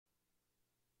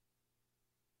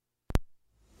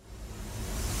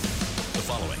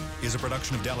is a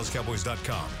production of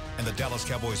DallasCowboys.com and the Dallas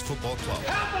Cowboys Football Club.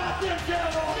 How about them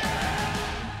Cowboys?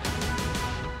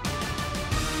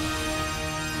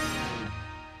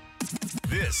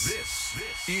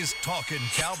 This is Talkin'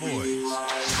 Cowboys.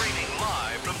 Streaming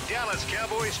live from Dallas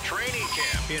Cowboys training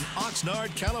camp In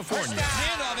Oxnard, California.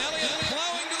 Handoff, Elliott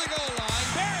plowing to the goal line.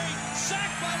 Barry,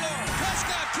 sacked by Lawrence.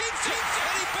 Prescott keeps it,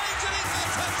 and he bangs it in for the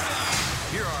touchdown.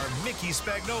 Here are Mickey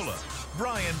Spagnola,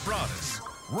 Brian Broaddus,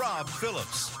 Rob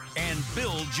Phillips, and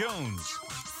Bill Jones.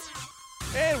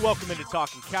 And welcome into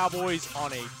Talking Cowboys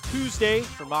on a Tuesday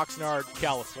from Oxnard,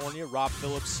 California. Rob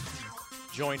Phillips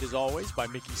joined as always by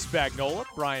Mickey Spagnola,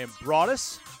 Brian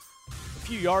Broaddus. A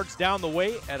few yards down the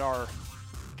way at our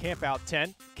campout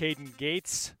tent, Caden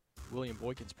Gates, William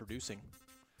Boykins producing.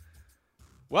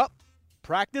 Well,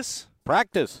 practice.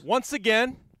 Once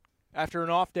again, after an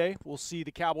off day, we'll see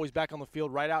the Cowboys back on the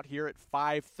field right out here at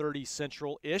 5:30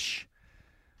 Central-ish.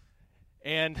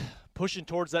 And pushing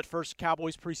towards that first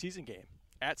Cowboys preseason game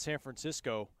at San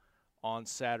Francisco on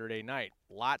Saturday night.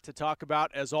 A lot to talk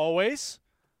about, as always,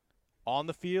 on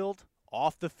the field,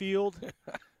 off the field.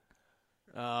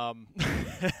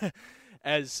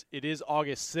 As it is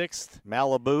August 6th.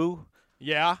 Malibu.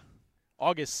 Yeah,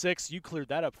 August 6th. You cleared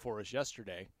that up for us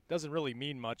yesterday. Doesn't really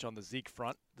mean much on the Zeke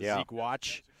front, Zeke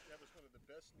watch. That was one of the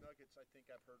best nuggets I think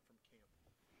I've heard from camp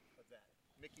of that.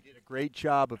 Mickey did a great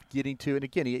job of getting to, and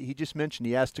again, he just mentioned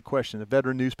he asked a question. A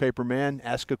veteran newspaper man,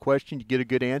 ask a question, you get a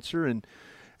good answer, and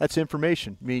that's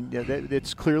information. I mean,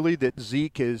 it's clearly that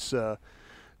Zeke is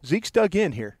Zeke's dug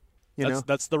in here.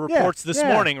 That's the reports this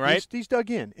morning, right? He's dug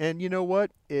in, and you know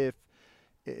what? If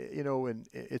and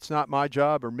it's not my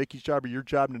job or Mickey's job or your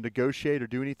job to negotiate or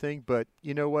do anything, but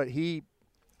you know what?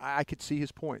 I could see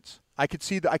his points. I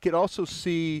could also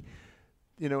see,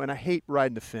 and I hate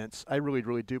riding the fence. I really,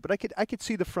 really do. But I could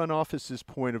see the front office's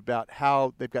point about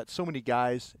how they've got so many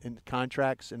guys in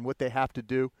contracts and what they have to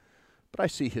do. But I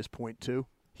see his point too.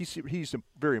 He's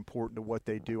very important to what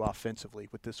they do offensively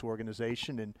with this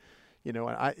organization, and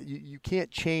you can't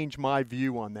change my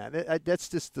view on that. That's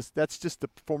just the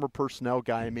former personnel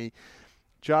guy in me.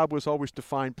 Job was always to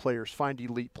find players, find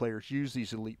elite players, use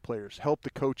these elite players, help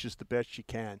the coaches the best you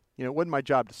can. It wasn't my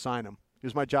job to sign them. It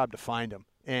was my job to find them.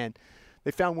 And they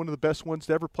found one of the best ones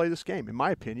to ever play this game, in my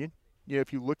opinion.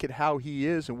 If you look at how he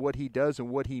is and what he does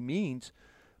and what he means,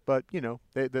 but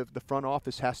the front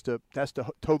office has to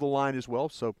toe the line as well.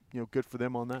 So good for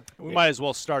them on that. We might as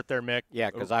well start there, Mick.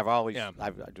 Yeah, because I was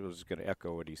going to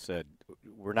echo what he said.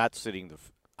 We're not sitting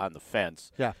on the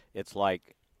fence. Yeah, it's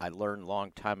like I learned a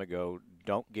long time ago.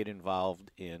 Don't get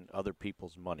involved in other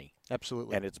people's money.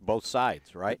 Absolutely. And it's both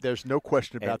sides, right? There's no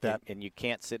question about that. And you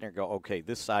can't sit there and go, okay,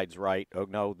 this side's right. Oh,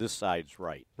 no, this side's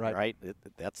right. Right?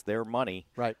 That's their money.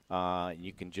 Right.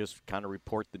 You can just kind of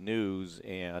report the news,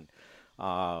 and,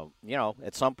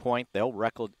 at some point they'll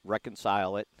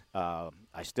reconcile it.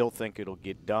 I still think it'll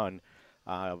get done.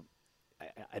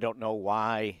 I don't know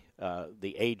why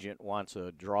the agent wants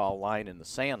to draw a line in the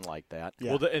sand like that.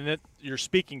 Yeah. Well, you're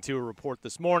speaking to a report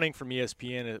this morning from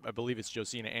ESPN. I believe it's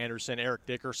Josina Anderson, Eric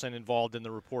Dickerson involved in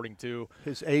the reporting too.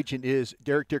 His agent is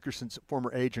Derek Dickerson's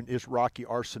former agent is Rocky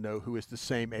Arsenault, who is the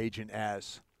same agent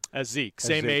as Zeke.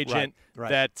 Same Zeke. agent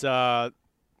right. that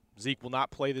Zeke will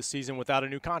not play this season without a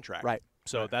new contract. Right.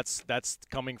 So that's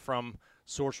coming from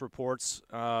source reports.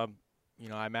 I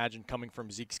imagine coming from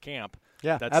Zeke's camp.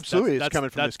 Yeah, absolutely. It's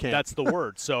coming from this camp. That's the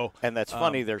word. So, and that's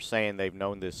funny. They're saying they've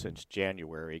known this since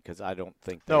January, because I don't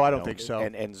think. No, I don't think so.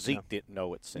 And Zeke didn't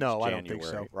know it since January, I don't think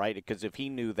so. Right? Because if he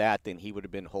knew that, then he would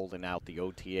have been holding out the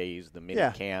OTAs, the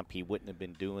mini camp. He wouldn't have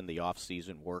been doing the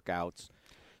off-season workouts.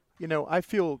 I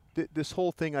feel this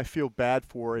whole thing I feel bad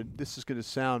for, and this is going to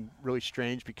sound really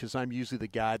strange because I'm usually the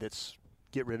guy that's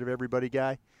get rid of everybody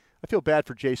guy. I feel bad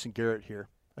for Jason Garrett here.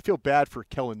 I feel bad for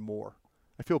Kellen Moore.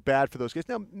 I feel bad for those guys.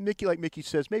 Now, like Mickey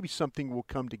says, maybe something will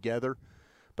come together,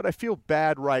 but I feel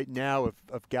bad right now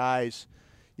of guys.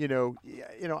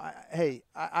 Hey,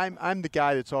 I'm the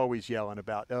guy that's always yelling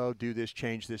about, oh, do this,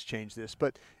 change this, change this.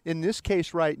 But in this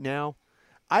case right now,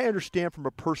 I understand from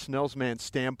a personnel man's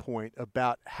standpoint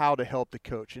about how to help the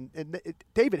coach. And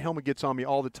David Hellman gets on me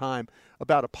all the time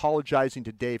about apologizing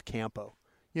to Dave Campo.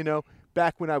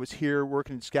 Back when I was here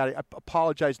working in scouting, I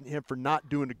apologizing to him for not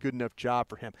doing a good enough job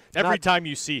for him. Every time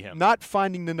you see him. Not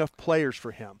finding enough players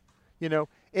for him.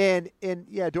 And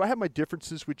do I have my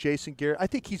differences with Jason Garrett? I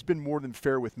think he's been more than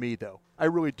fair with me, though. I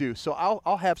really do. So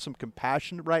I'll have some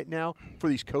compassion right now for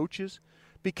these coaches,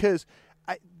 because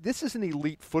this is an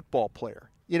elite football player.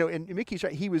 And Mickey's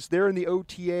right. He was there in the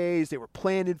OTAs. They were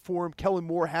planning for him. Kellen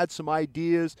Moore had some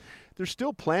ideas. They're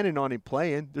still planning on him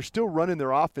playing. They're still running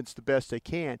their offense the best they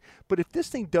can. But if this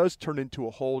thing does turn into a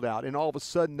holdout and all of a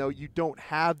sudden, though, you don't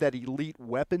have that elite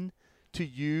weapon to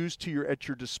use at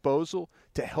your disposal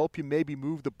to help you maybe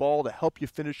move the ball, to help you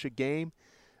finish a game,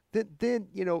 then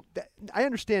I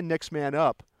understand next man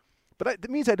up. But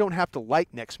that means I don't have to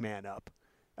like next man up.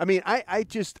 I mean, I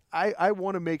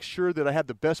want to make sure that I have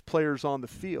the best players on the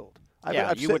field.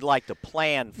 You would like to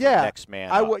plan for next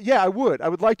man up. I would. I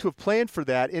would like to have planned for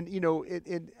that. And,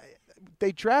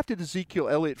 they drafted Ezekiel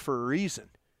Elliott for a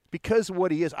reason because of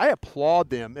what he is. I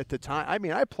applaud them at the time. I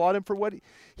mean, I applaud him for what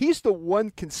he's the one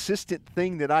consistent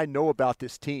thing that I know about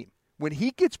this team. When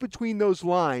he gets between those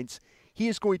lines, he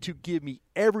is going to give me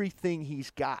everything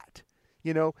he's got.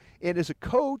 And as a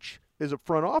coach, as a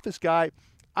front office guy,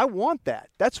 I want that.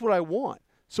 That's what I want.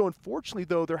 So unfortunately,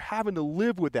 though, they're having to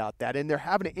live without that, and they're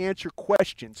having to answer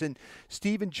questions. And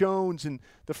Stephen Jones and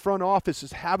the front office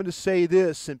is having to say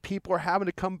this, and people are having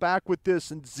to come back with this,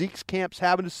 and Zeke's camp's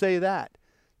having to say that.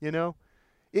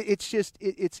 It's just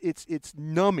it's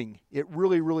numbing. It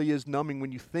really, really is numbing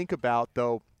when you think about,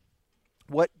 though,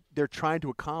 what they're trying to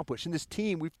accomplish. And this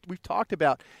team, we've talked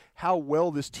about how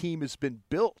well this team has been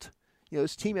built.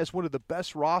 This team has one of the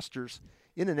best rosters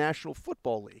in the National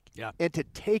Football League. Yeah. And to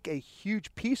take a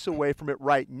huge piece away from it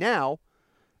right now,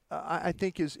 I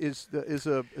think is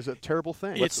a terrible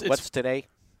thing. What's today?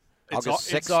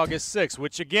 August 6th? It's August 6th,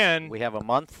 which, again, we have a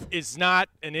month. Is not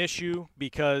an issue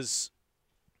because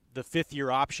the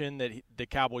fifth-year option that the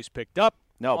Cowboys picked up.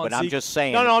 No, but I'm just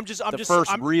saying. The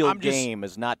first real game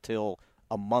is not till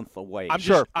a month away.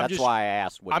 That's why I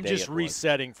asked what I'm day just it was.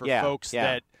 resetting for folks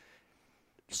that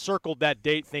circled that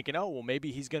date thinking, oh, well, maybe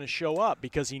he's going to show up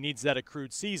because he needs that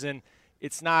accrued season.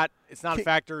 It's not a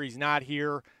factor. He's not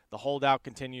here. The holdout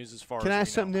continues as far as Can I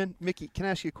ask know. something then? Mickey, can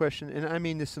I ask you a question? And I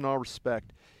mean this in all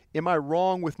respect. Am I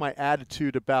wrong with my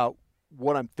attitude about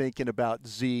what I'm thinking about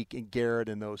Zeke and Garrett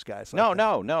and those guys?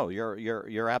 No.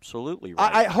 You're absolutely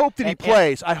right. I hope that he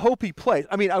plays. I hope he plays.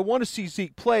 I mean, I want to see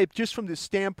Zeke play just from the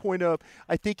standpoint of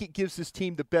I think it gives this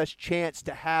team the best chance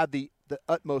to have the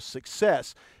utmost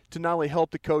success to not only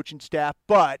help the coaching staff,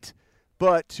 but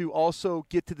to also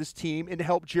get to this team and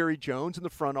help Jerry Jones in the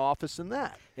front office and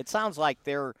that. It sounds like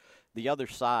the other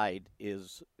side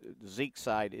Zeke's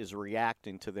side is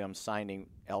reacting to them signing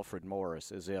Alfred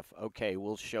Morris as if, okay,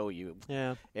 we'll show you.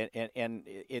 Yeah. And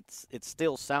it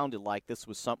still sounded like this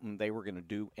was something they were going to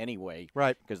do anyway.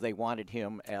 Right. Because they wanted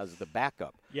him as the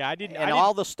backup. Yeah, I didn't.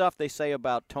 All the stuff they say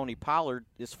about Tony Pollard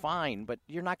is fine, but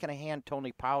you're not going to hand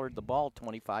Tony Pollard the ball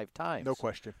 25 times. No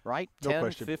question. Right? No 10,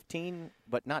 question. 15,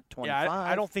 but not 25. Yeah,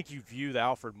 I don't think you view the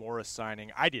Alfred Morris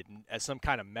signing, I didn't, as some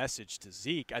kind of message to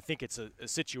Zeke. I think it's a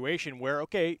situation where,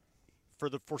 okay, for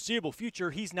the foreseeable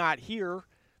future, he's not here.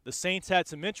 The Saints had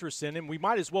some interest in him. We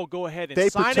might as well go ahead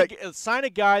and sign a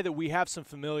guy that we have some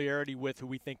familiarity with who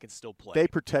we think can still play. They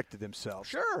protected themselves.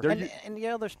 Sure. And the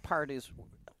other part is,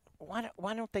 why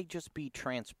don't they just be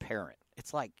transparent?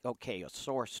 It's like, okay, a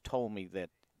source told me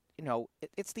that,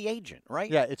 it's the agent,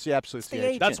 right? Yeah, it's absolutely the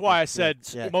agent. That's why I said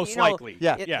most likely.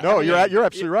 Yeah. No, you're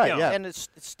absolutely right. Yeah. And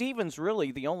Steven's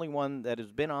really the only one that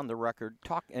has been on the record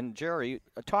and Jerry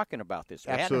talking about this.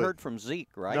 We hadn't heard from Zeke,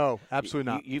 right? No,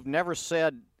 absolutely not. You've never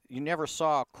said you never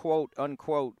saw quote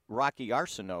unquote Rocky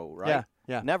Arsenault, right?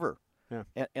 Yeah. Never. Yeah.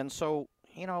 And so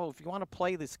if you want to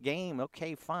play this game,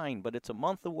 okay, fine, but it's a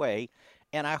month away,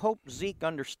 and I hope Zeke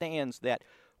understands that.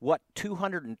 What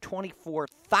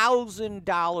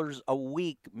 $224,000 a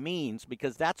week means,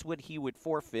 because that's what he would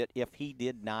forfeit if he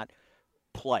did not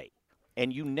play.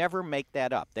 And you never make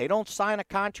that up. They don't sign a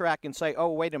contract and say,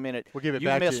 oh, wait a minute, we'll give it you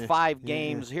back missed to you. 5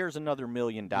 games, here's another $1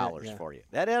 million for you.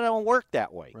 That don't work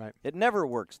that way. Right. It never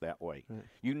works that way. Right.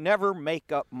 You never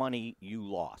make up money you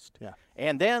lost. Yeah.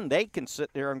 And then they can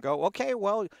sit there and go, okay,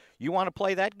 well, you want to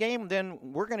play that game, then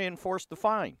we're going to enforce the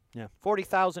fine. Yeah.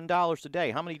 $40,000 a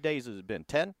day. How many days has it been?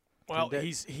 10? Well,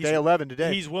 he's day 11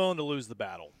 today. He's willing to lose the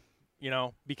battle,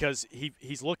 because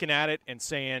he's looking at it and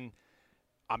saying,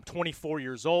 I'm 24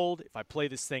 years old. If I play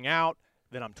this thing out,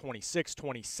 then I'm 26,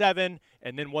 27,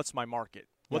 and then what's my market?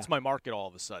 What's my market all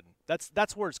of a sudden?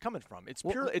 That's where it's coming from. It's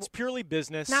purely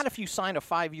business. Not if you sign a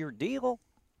 5-year deal.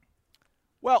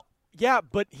 Well, yeah,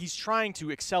 but he's trying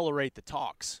to accelerate the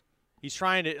talks. He's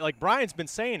trying to, like Brian's been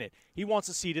saying it, he wants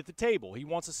a seat at the table. He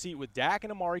wants a seat with Dak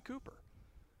and Amari Cooper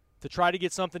to try to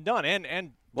get something done.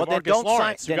 And DeMarcus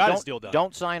Lawrence, who got his deal done.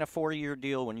 Don't sign a 4-year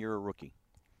deal when you're a rookie.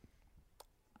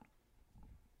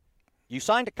 You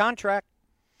signed a contract.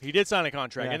 He did sign a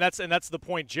contract, and that's the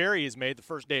point Jerry has made the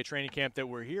first day of training camp that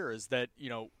we're here is that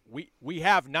we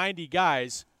have 90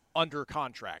 guys under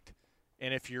contract,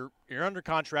 and if you're under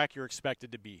contract, you're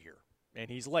expected to be here. and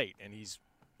he's late, and he's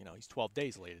 12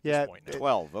 days late at Yeah, this point now.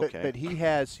 12, okay. But he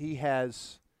has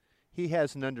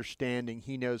an understanding.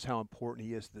 He knows how important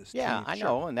he is to this team. Yeah, I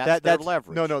know, and that's their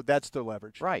leverage. No, that's the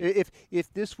leverage. Right.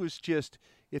 If this was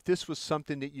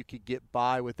something that you could get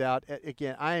by without,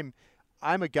 again, I'm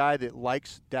a guy that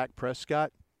likes Dak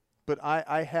Prescott, but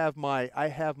I have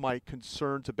my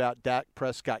concerns about Dak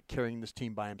Prescott carrying this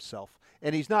team by himself.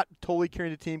 And he's not totally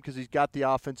carrying the team because he's got the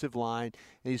offensive line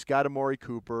and he's got Amari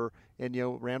Cooper and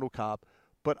Randall Cobb.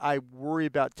 But I worry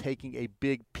about taking a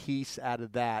big piece out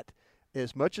of that.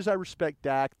 As much as I respect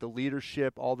Dak, the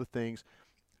leadership, all the things,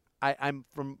 I'm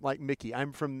from like Mickey.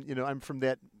 I'm from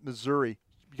that Missouri.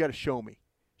 You got to show me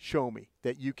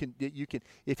that you can.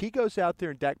 If he goes out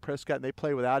there and Dak Prescott and they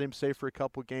play without him, say for a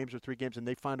couple of games or 3 games, and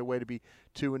they find a way to be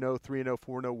 2-0, 3-0,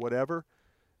 4-0, whatever,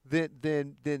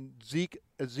 then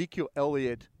Ezekiel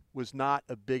Elliott was not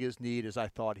as big as need as I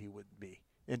thought he would be,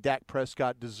 and Dak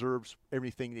Prescott deserves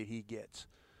everything that he gets.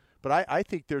 But I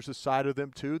think there's a side of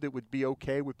them, too, that would be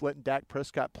okay with letting Dak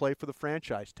Prescott play for the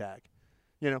franchise tag.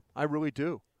 I really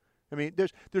do. I mean,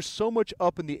 there's so much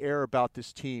up in the air about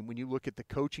this team when you look at the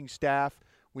coaching staff,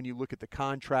 when you look at the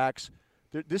contracts.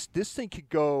 This thing could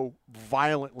go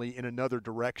violently in another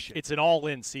direction. It's an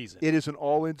all-in season. It is an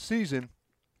all-in season,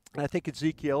 and I think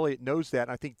Ezekiel Elliott knows that,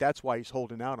 and I think that's why he's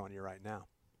holding out on you right now.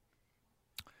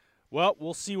 Well,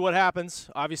 we'll see what happens.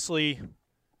 Obviously,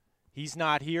 he's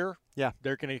not here. Yeah.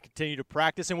 They're going to continue to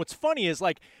practice. And what's funny is,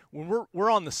 like, when we're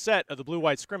on the set of the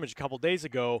blue-white scrimmage a couple days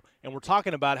ago, and we're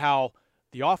talking about how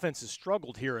the offense has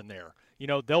struggled here and there.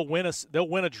 They'll win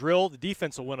a drill. The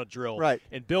defense will win a drill. Right.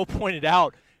 And Bill pointed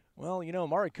out, well,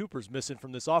 Amari Cooper's missing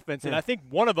from this offense. And I think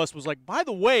one of us was like, by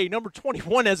the way, number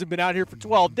 21 hasn't been out here for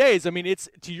 12 days. I mean, it's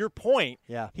to your point.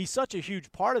 Yeah. He's such a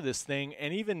huge part of this thing.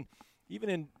 And even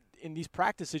in these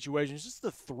practice situations, just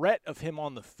the threat of him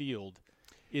on the field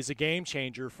is a game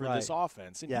changer for this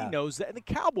offense. And he knows that. And the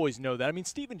Cowboys know that. I mean,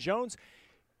 Stephen Jones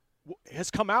has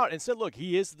come out and said, look,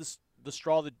 he is the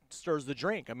straw that stirs the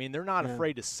drink. I mean, they're not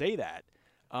afraid to say that.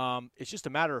 It's just a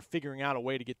matter of figuring out a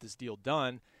way to get this deal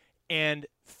done and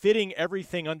fitting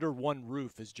everything under one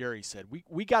roof, as Jerry said.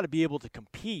 We got to be able to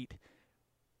compete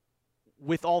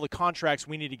with all the contracts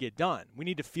we need to get done. We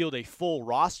need to field a full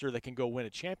roster that can go win a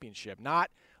championship, not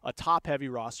a top-heavy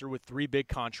roster with 3 big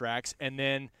contracts and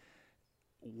then –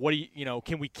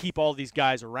 can we keep all these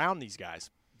guys around these guys?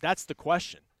 That's the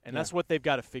question, and that's what they've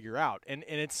got to figure out. And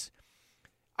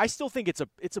I still think it's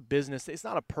a business. It's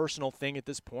not a personal thing at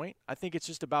this point. I think it's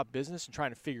just about business and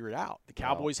trying to figure it out. The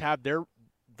Cowboys have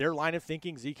their line of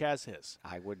thinking. Zeke has his.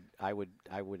 I would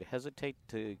hesitate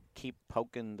to keep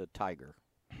poking the tiger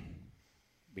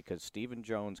because Stephen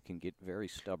Jones can get very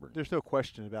stubborn. There's no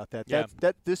question about that. Yeah.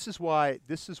 This is why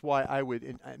I would.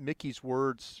 And Mickey's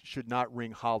words should not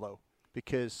ring hollow.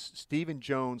 Because Stephen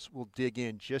Jones will dig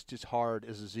in just as hard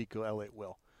as Ezekiel Elliott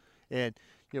will. And,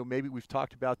 maybe we've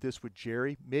talked about this with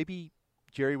Jerry. Maybe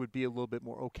Jerry would be a little bit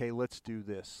more, okay, let's do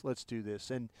this.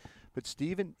 But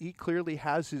Stephen, he clearly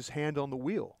has his hand on the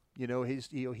wheel.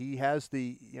 He has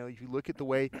the, if you look at the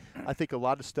way, I think a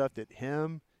lot of stuff that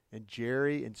him and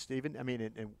Jerry and Stephen,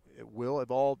 and Will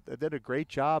have all done a great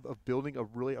job of building a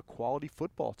quality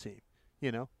football team,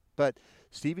 But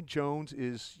Stephen Jones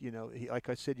is, like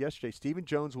I said yesterday, Stephen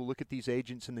Jones will look at these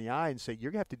agents in the eye and say,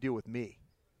 you're going to have to deal with me.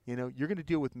 You're going to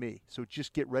deal with me. So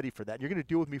just get ready for that. You're going to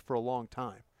deal with me for a long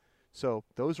time. So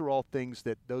those are all things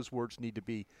that those words need to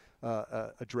be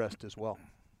addressed as well.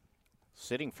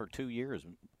 Sitting for 2 years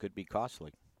could be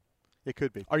costly. It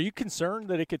could be. Are you concerned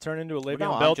that it could turn into a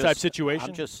Le'Veon Bell type situation?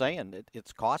 I'm just saying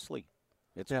it's costly.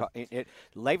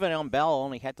 Le'Veon Bell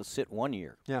only had to sit 1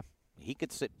 year. Yeah. He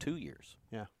could sit 2 years.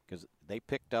 Yeah. Because they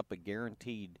picked up a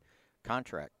guaranteed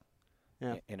contract.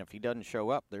 Yeah. And if he doesn't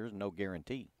show up, there's no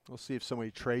guarantee. We'll see if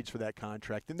somebody trades for that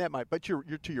contract. And that might, but you're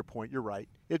to your point, you're right.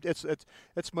 It's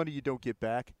money you don't get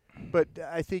back. But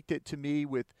I think that to me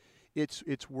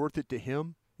it's worth it to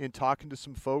him in talking to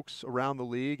some folks around the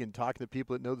league and talking to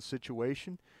people that know the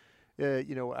situation.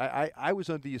 I was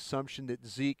under the assumption that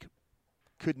Zeke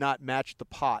could not match the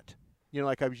pot.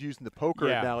 Like I was using the poker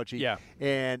analogy. Yeah.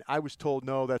 And I was told,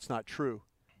 no, that's not true.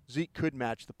 Zeke could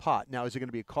match the pot. Now, is it going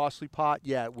to be a costly pot?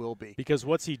 Yeah, it will be. Because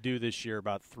what's he do this year?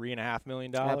 About $3.5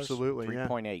 million? Absolutely.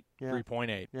 3.8. Yeah.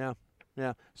 3.8.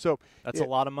 Yeah. So that's a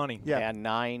lot of money. Yeah. And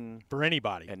 9 for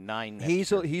anybody. And 9.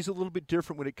 He's a little bit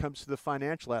different when it comes to the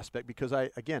financial aspect because I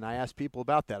asked people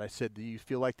about that. I said, do you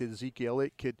feel like that Ezekiel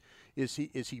Elliott is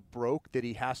he broke that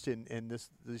he has to and this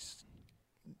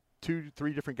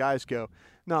 2-3 different guys go,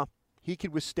 no, he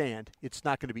could withstand. It's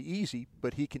not going to be easy,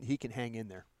 but he can hang in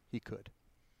there. He could.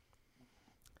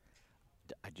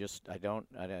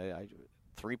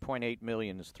 $3.8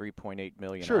 million is $3.8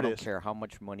 million. Sure I it don't is. care how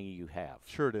much money you have.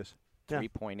 Sure it is. Yeah.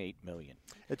 $3.8 million.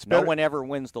 It's no better. one ever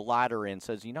wins the lottery and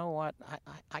says, you know what,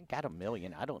 I got $1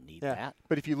 million. I don't need that.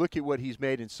 But if you look at what he's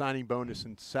made in signing bonus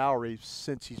and salary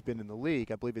since he's been in the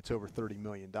league, I believe it's over $30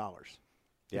 million,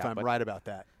 if I'm right about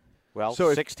that. Well,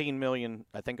 so $16 million.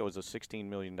 I think it was a $16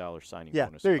 million signing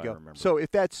bonus. There you if go. I remember. So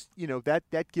if that's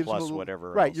that gives plus him a little,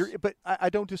 whatever right. else. But I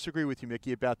don't disagree with you,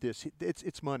 Mickey, about this.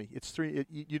 It's money. It's three.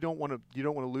 You don't want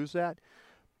to lose that.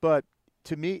 But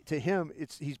to him,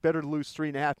 he's better to lose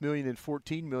 $3.5 million than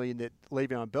 $14 million that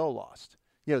Le'Veon Bell lost.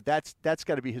 That's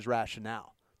got to be his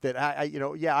rationale. That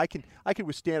I can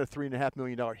withstand a $3.5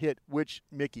 million hit, which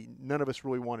Mickey, none of us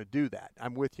really want to do that.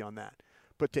 I'm with you on that.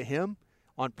 But to him,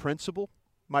 on principle,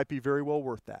 might be very well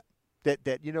worth that.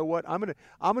 That you know what, I'm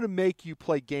gonna make you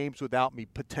play games without me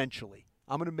potentially.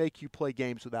 I'm gonna make you play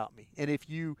games without me. And if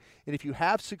you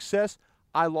have success,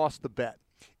 I lost the bet.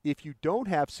 If you don't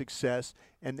have success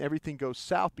and everything goes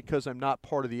south because I'm not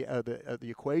part of the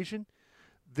equation,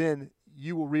 then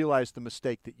you will realize the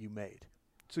mistake that you made.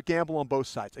 It's a gamble on both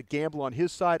sides. A gamble on his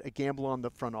side, a gamble on the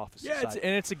front office side.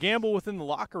 And it's a gamble within the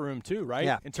locker room too, right?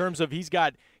 Yeah. In terms of he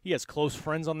has close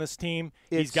friends on this team.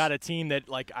 He's got a team that,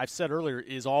 like I've said earlier,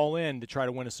 is all in to try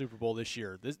to win a Super Bowl this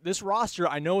year. This roster,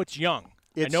 I know it's young.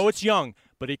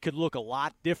 But it could look a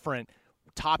lot different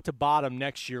top to bottom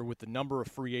next year with the number of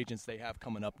free agents they have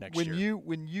coming up next year.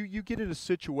 When you get in a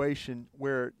situation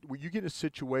where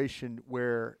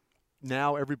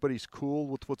now everybody's cool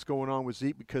with what's going on with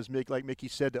Zeke because, like Mickey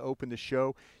said to open the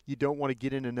show, you don't want to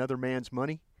get in another man's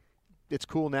money. It's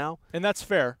cool now. And that's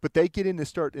fair. But they get in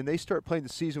they start playing the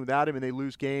season without him and they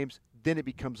lose games, then it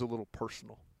becomes a little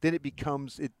personal. Then it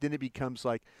becomes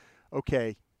like,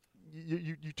 okay,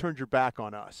 you turned your back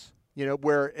on us.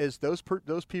 Whereas those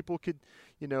people could,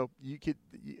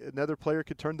 another player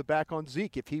could turn the back on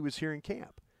Zeke if he was here in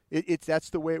camp.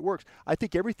 That's the way it works. I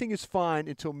think everything is fine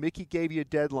until Mickey gave you a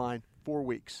deadline, 4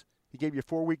 weeks. He gave you a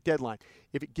 4-week deadline.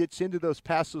 If it gets into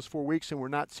past those 4 weeks and we're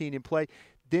not seeing him play,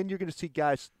 then you're going to see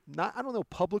guys, I don't know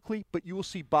publicly, but you will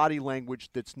see body language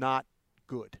that's not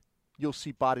good. You'll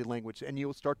see body language, and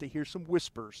you'll start to hear some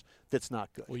whispers that's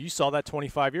not good. Well, you saw that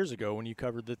 25 years ago when you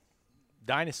covered the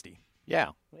dynasty.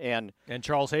 Yeah, and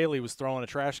Charles Haley was throwing a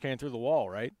trash can through the wall,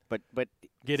 right? But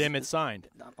get Emmett signed.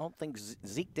 I don't think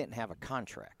Zeke didn't have a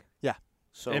contract. Yeah.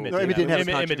 So Emmett didn't have a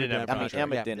contract.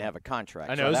 Emmett didn't have a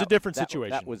contract. I know, it was a different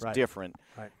situation. That was different.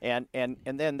 Right. And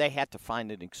then they had to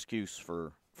find an excuse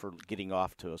for getting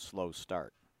off to a slow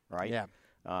start, right? Yeah.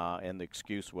 And the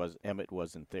excuse was Emmett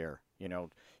wasn't there. You're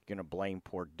going to blame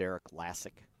poor Derek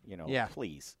Lassick.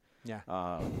 Please. Yeah.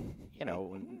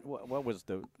 What was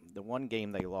the one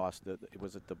game they lost?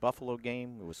 Was it the Buffalo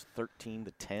game? It was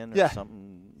 13-10 Yeah. or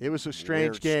something. It was a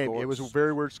strange game. It was a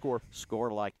very weird score.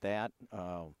 Score like that.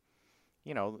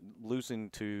 Losing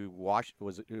to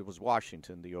it was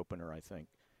Washington, the opener, I think.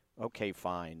 Okay,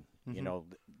 fine.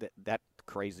 Mm-hmm. That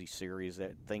crazy series,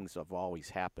 that things have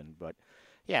always happened. But,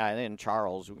 yeah, and then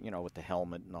Charles, with the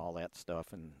helmet and all that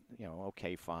stuff, and,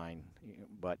 okay, fine.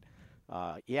 But,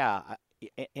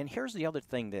 and here's the other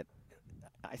thing that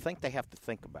I think they have to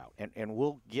think about, and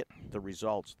we'll get the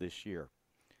results this year.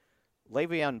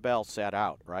 Le'Veon Bell sat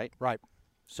out, right? Right.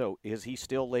 So is he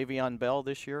still Le'Veon Bell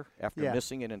this year after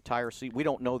missing an entire season? We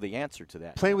don't know the answer to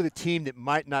that. Playing with a team that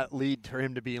might not lead to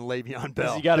him to being Le'Veon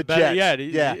Bell. He got a better,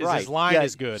 Jets. His line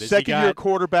is good. Second-year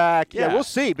quarterback. Yeah, we'll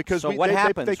see because what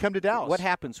happens? They come to Dallas. What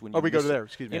happens when you we go to there?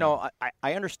 Excuse me.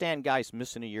 I understand guys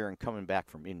missing a year and coming back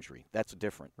from injury. That's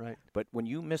different. Right. But when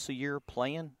you miss a year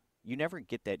playing, you never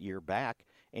get that year back.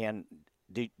 And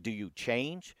do you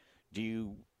change? Do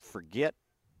you forget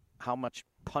how much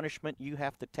punishment you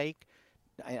have to take?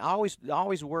 I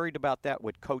always worried about that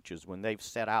with coaches when they've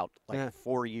set out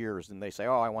 4 years and they say,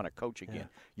 "Oh, I want to coach again."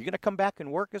 You're going to come back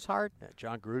and work as hard? Yeah,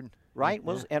 John Gruden. Right?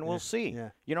 We'll see. Yeah.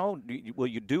 Will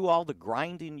you do all the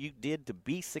grinding you did to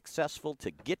be successful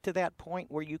to get to that point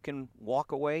where you can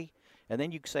walk away? And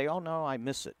then you can say, "Oh, no, I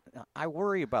miss it." I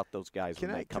worry about those guys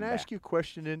when they come back. Can I ask you a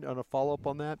question on a follow-up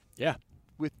on that? Yeah.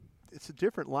 It's a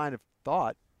different line of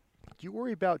thought. Do you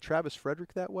worry about Travis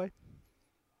Frederick that way?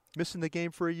 Missing the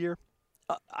game for a year?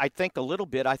 I think a little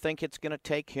bit. I think it's going to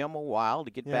take him a while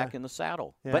to get back in the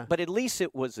saddle. Yeah. But at least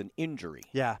it was an injury.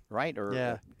 Yeah. Right?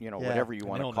 Or whatever you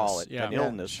want to call it. Yeah. An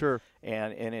illness. Sure.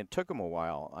 And it took him a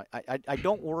while. I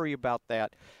don't worry about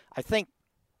that. I think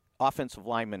offensive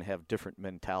linemen have different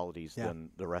mentalities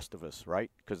than the rest of us,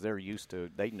 right? Because they're used to,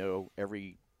 they know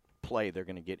every play they're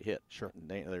going to get hit. Sure.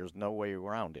 There's no way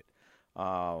around it.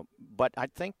 But I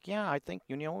think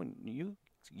you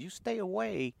stay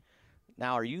away.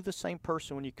 Now, are you the same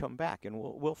person when you come back? And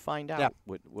we'll find out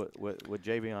with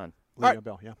Javion. All right,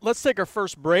 Bell, yeah. Let's take our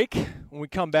first break. When we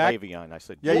come back, Javion, I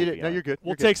said. Yeah, you Javion. did. No, you're good.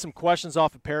 we'll take some questions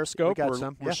off of Periscope. We got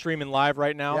some. We're Yeah. streaming live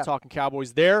right now, Yeah. talking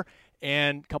Cowboys there,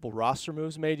 and a couple roster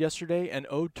moves made yesterday, and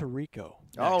ode to Rico.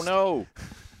 Oh, next. no.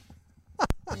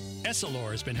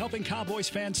 Essilor has been helping Cowboys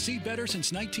fans see better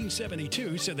since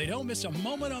 1972 so they don't miss a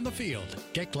moment on the field.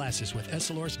 Get glasses with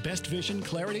Essilor's best vision,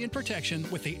 clarity, and protection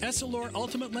with the Essilor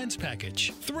Ultimate Lens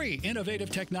Package. 3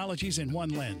 innovative technologies in one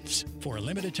lens. For a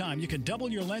limited time, you can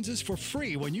double your lenses for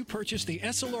free when you purchase the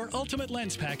Essilor Ultimate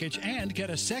Lens Package and get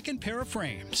a second pair of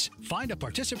frames. Find a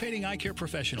participating eye care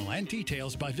professional and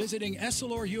details by visiting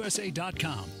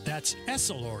EssilorUSA.com. That's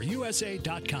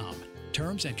EssilorUSA.com.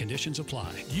 Terms and conditions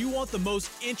apply. Do you want the most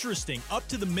interesting,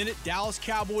 up-to-the-minute Dallas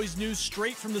Cowboys news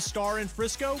straight from the Star in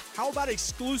Frisco? How about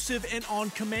exclusive and on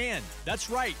command? That's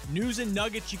right, news and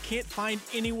nuggets you can't find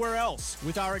anywhere else.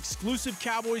 With our exclusive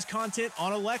Cowboys content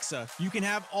on Alexa, you can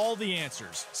have all the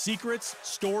answers, secrets,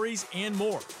 stories, and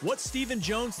more. What's Stephen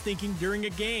Jones thinking during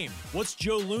a game? What's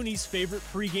Joe Looney's favorite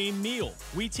pregame meal?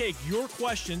 We take your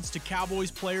questions to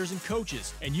Cowboys players and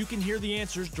coaches, and you can hear the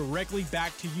answers directly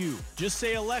back to you. Just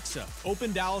say, Alexa,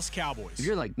 open Dallas Cowboys. If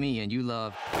you're like me and you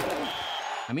love...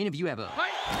 if you have a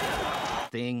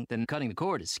thing, then cutting the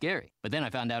cord is scary. But then I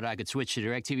found out I could switch to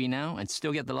DirecTV Now and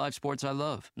still get the live sports I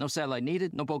love. No satellite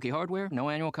needed, no bulky hardware,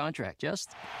 no annual contract, just...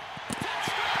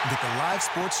 Get the live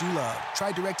sports you love.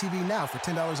 Try DirecTV Now for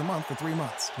 $10 a month for 3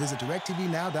 months. Visit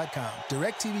DirecTVNow.com.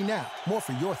 DirecTV Now. More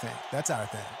for your thing. That's our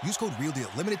thing. Use code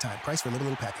REALDEAL. Limited time. Price for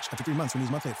little package. After 3 months,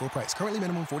 renews monthly at full price. Currently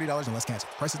minimum $40 unless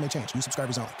canceled. Prices may change. New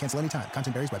subscribers only. Cancel anytime.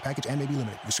 Content varies by package and may be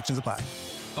limited. Restrictions apply.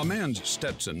 A man's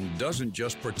Stetson doesn't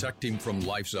just protect him from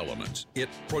life's elements. It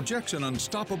projects an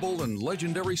unstoppable and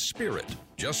legendary spirit,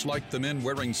 just like the men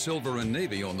wearing silver and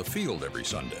navy on the field every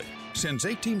Sunday. Since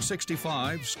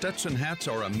 1865, Stetson hats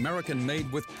are American-made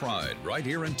with pride right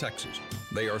here in Texas.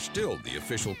 They are still the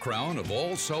official crown of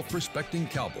all self-respecting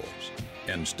Cowboys.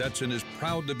 And Stetson is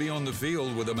proud to be on the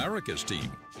field with America's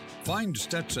team. Find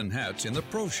Stetson hats in the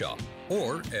Pro Shop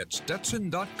or at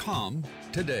Stetson.com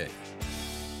today.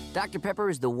 Dr. Pepper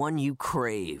is the one you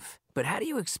crave. But how do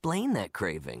you explain that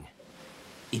craving?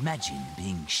 Imagine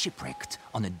being shipwrecked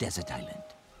on a desert island,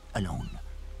 alone.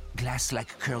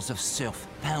 Glass-like curls of surf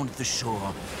pound the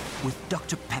shore with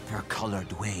Dr.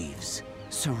 Pepper-colored waves.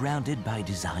 Surrounded by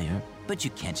desire, but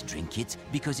you can't drink it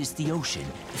because it's the ocean,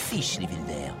 fish live in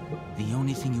there. The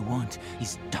only thing you want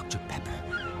is Dr. Pepper,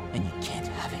 and you can't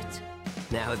have it.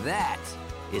 Now that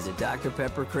is a Dr.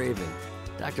 Pepper craving.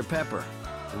 Dr. Pepper,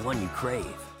 the one you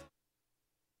crave.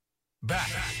 Back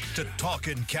to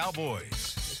Talking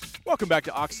Cowboys. Welcome back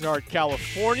to Oxnard,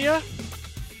 California.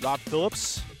 Rob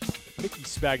Phillips, Mickey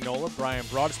Spagnola, Brian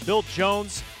Broaddus, Bill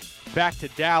Jones back to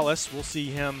Dallas. We'll see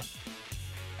him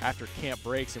after camp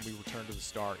breaks, and we return to the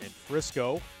Star in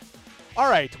Frisco. All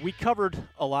right, we covered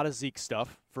a lot of Zeke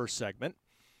stuff first segment.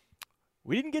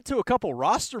 We didn't get to a couple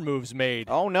roster moves made.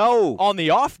 Oh, no. On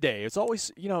the off day. It's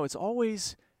always, it's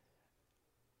always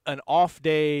an off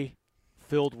day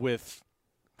filled with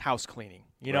house cleaning,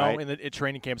 right. in the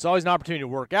training camp. It's always an opportunity to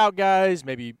work out, guys,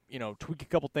 maybe, tweak a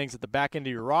couple things at the back end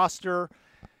of your roster.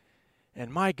 And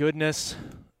my goodness,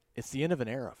 it's the end of an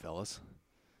era, fellas.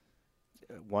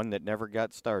 One that never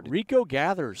got started. Rico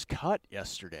Gathers cut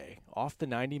yesterday off the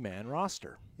 90-man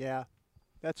roster. Yeah,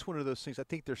 that's one of those things. I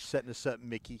think they're setting us up,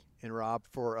 Mickey and Rob,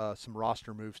 for some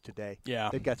roster moves today. Yeah.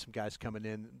 They've got some guys coming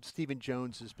in. Stephen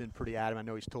Jones has been pretty adamant.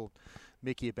 I know he's told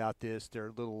Mickey about this. They're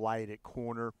a little light at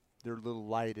corner. They're a little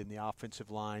light in the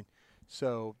offensive line.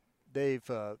 So they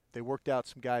worked out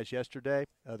some guys yesterday.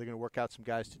 They're going to work out some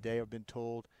guys today, I've been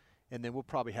told. And then we'll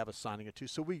probably have a signing or two.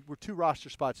 So we're 2 roster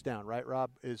spots down, right,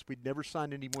 Rob? We'd never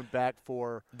signed anyone back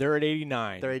for – They're at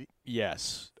 89. They're 80.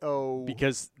 Yes. Oh.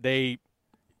 Because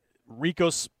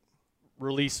Rico's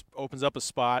release opens up a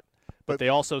spot, but they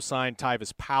also signed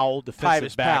Tyvis Powell,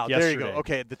 defensive back, yesterday. There you go.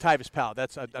 Okay, the Tyvis Powell. I'm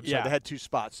sorry, they had 2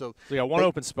 spots. So they got one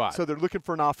open spot. So they're looking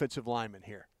for an offensive lineman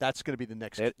here. That's going to be the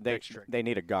next trick. They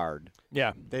need a guard.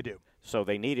 Yeah. They do. So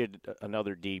they needed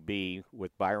another DB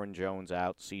with Byron Jones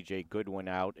out, C.J. Goodwin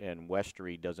out, and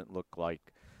Westery doesn't look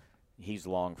like he's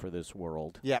long for this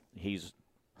world. Yeah. He's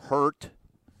hurt,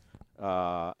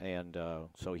 and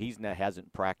so he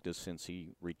hasn't practiced since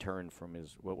he returned from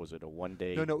his, a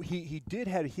one-day? No, he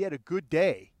had a good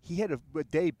day. He had a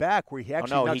day back where he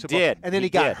actually knocked the ball. And then he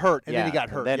got hurt. And then he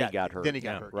got hurt. Then he got hurt. Then he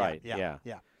got hurt. Right, yeah.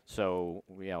 So,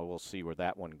 we'll see where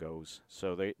that one goes.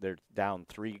 So they're down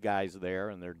 3 guys there,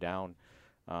 and they're down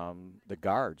the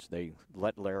guards. They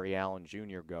let Larry Allen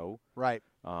Jr. go. Right.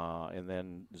 And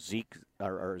then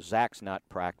Zach's not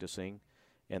practicing.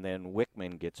 and then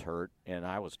Wickman gets hurt, and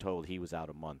I was told he was out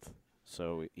a month.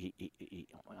 So he's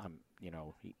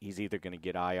either going to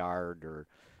get IR'd or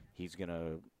he's going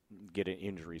to get an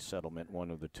injury settlement,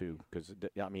 one of the two. Because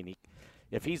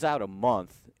if he's out a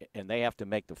month and they have to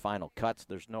make the final cuts,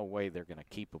 there's no way they're going to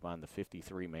keep him on the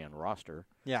 53-man roster.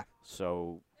 Yeah.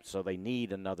 So they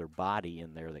need another body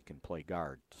in there that can play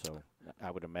guard. So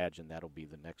I would imagine that'll be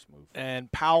the next move. And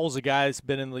Powell's a guy that's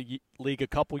been in the league a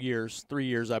couple years, 3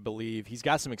 years, I believe. He's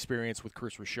got some experience with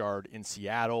Chris Richard in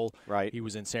Seattle. Right. He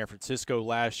was in San Francisco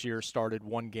last year, started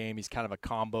one game. He's kind of a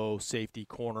combo safety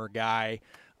corner guy.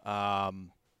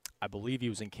 I believe he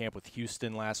was in camp with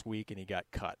Houston last week, and he got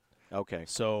cut. Okay.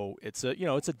 So it's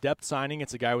a depth signing.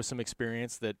 It's a guy with some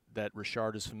experience that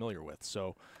Richard is familiar with.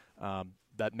 So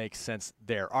that makes sense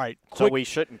there. All right. So we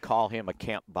shouldn't call him a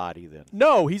camp body then.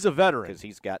 No, he's a veteran because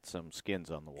he's got some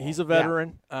skins on the wall. He's a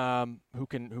veteran who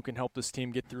can help this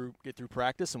team get through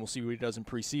practice, and we'll see what he does in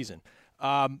preseason.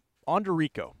 On to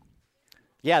Rico.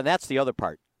 Yeah, that's the other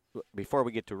part. Before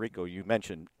we get to Rico, you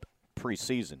mentioned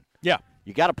preseason. Yeah.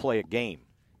 You got to play a game.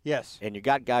 Yes. And you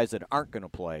got guys that aren't going to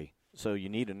play, so you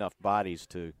need enough bodies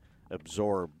to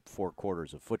absorb 4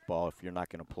 quarters of football if you're not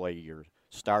going to play your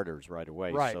starters right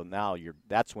away. Right. So now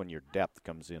that's when your depth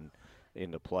comes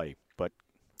into play. But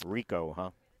Rico, huh?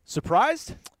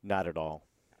 Surprised? Not at all.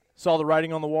 Saw the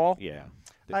writing on the wall? Yeah.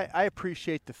 I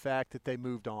appreciate the fact that they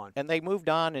moved on. And they moved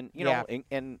on, and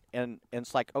and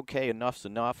it's like, okay, enough's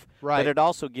enough. Right. But it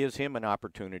also gives him an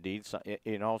opportunity. So,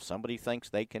 if somebody thinks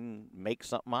they can make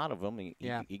something out of him,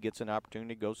 he gets an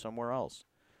opportunity to go somewhere else.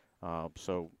 It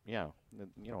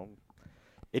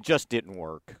just didn't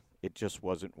work. It just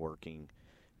wasn't working.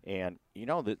 And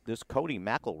this Cody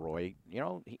McElroy,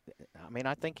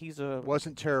 I think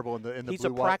wasn't terrible in the he's blue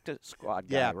a practice squad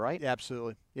guy, right? Yeah,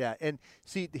 absolutely. Yeah, and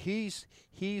see, he's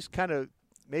kind of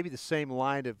maybe the same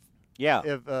line of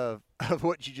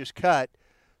what you just cut,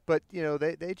 but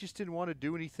they just didn't want to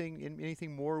do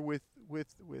anything more with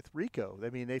Rico. I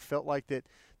mean, they felt like that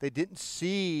they didn't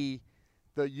see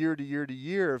the year to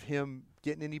year of him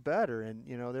getting any better, and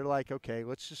they're like, okay,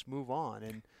 let's just move on.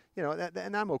 And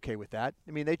and I'm okay with that.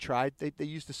 I mean, they tried. They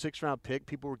used the 6th-round pick.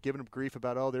 People were giving them grief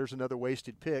about, there's another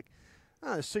wasted pick.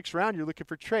 The 6th round, you're looking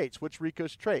for traits. What's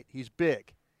Rico's trait? He's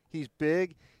big. He's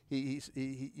big.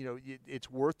 It's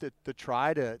worth it to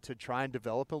try and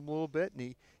develop him a little bit,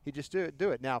 and he just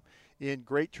do it. Now, in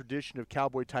great tradition of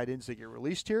Cowboy tight ends that get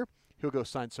released here, he'll go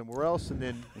sign somewhere else and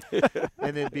then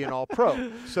be an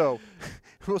All-Pro. So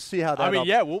we'll see how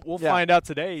that. We'll find out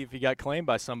today if he got claimed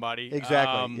by somebody.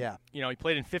 Exactly. He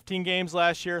played in 15 games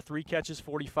last year, 3 catches,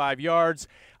 45 yards.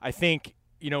 I think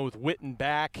with Witten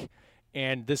back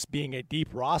and this being a deep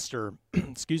roster,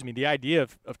 excuse me, the idea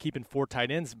of keeping 4 tight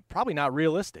ends probably not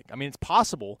realistic. I mean, it's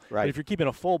possible, right? But if you're keeping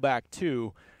a fullback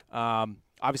too.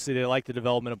 Obviously, they like the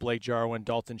development of Blake Jarwin,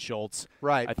 Dalton Schultz.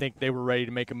 Right. I think they were ready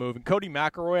to make a move. And Cody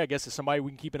McElroy, I guess, is somebody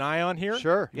we can keep an eye on here.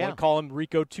 Sure. You want to call him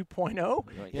Rico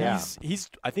 2.0? Yeah.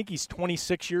 I think he's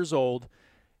 26 years old.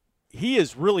 He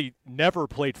has really never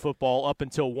played football up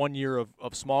until 1 year of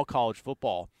small college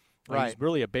football. Right. He's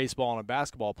really a baseball and a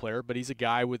basketball player, but he's a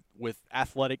guy with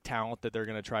athletic talent that they're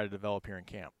going to try to develop here in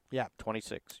camp. Yeah.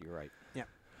 26, you're right. Yeah.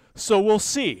 So we'll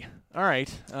see. All right.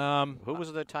 Who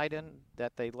was the tight end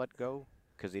that they let go?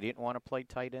 Because he didn't want to play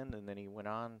tight end, and then he went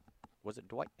on. Was it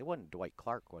Dwight? It wasn't Dwight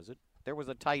Clark, was it? There was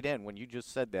a tight end when you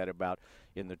just said that about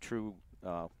in the true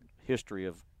history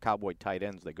of Cowboy tight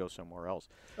ends, they go somewhere else.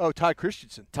 Oh, Todd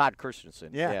Christensen. Todd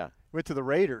Christensen, yeah. Went to the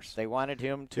Raiders. They wanted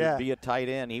him to be a tight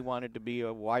end. He wanted to be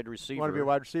a wide receiver. Wanted to be a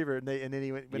wide receiver, and then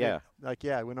he went. Went on,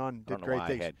 did I don't know great why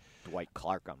things. I had Dwight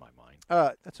Clark on my mind.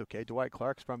 That's okay. Dwight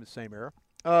Clark's from the same era.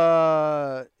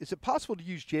 Is it possible to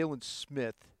use Jalen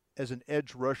Smith as an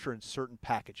edge rusher in certain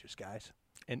packages, guys?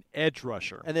 An edge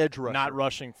rusher. An edge rusher. Not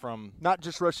rushing from. Not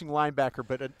just rushing linebacker,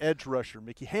 but an edge rusher.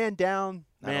 Mickey, hand down,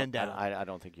 man down. I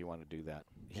don't think you want to do that.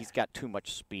 He's got too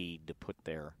much speed to put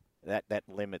there. That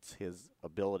limits his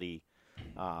ability.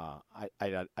 I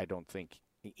don't think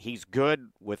he's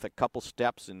good with a couple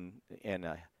steps and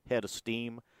a head of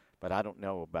steam, but I don't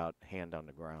know about hand on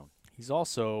the ground. He's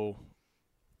also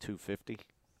 250.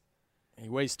 He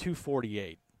weighs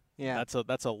 248. Yeah,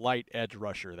 that's a light edge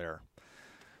rusher there.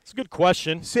 It's a good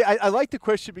question. See, I like the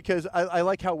question because I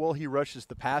like how well he rushes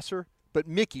the passer. But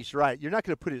Mickey's right. You're not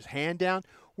going to put his hand down.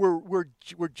 Where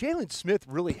Jalen Smith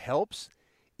really helps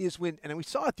is when, and we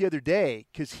saw it the other day,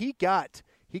 because he got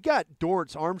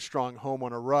Dorrance Armstrong home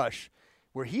on a rush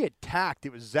where he attacked.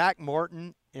 It was Zach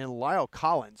Martin and Lyle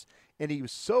Collins, and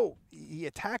he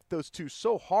attacked those two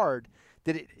so hard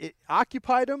that it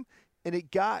occupied him, and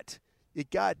it got it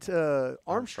got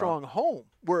Armstrong home,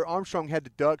 where Armstrong had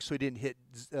to duck so he didn't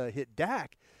hit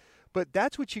Dak. But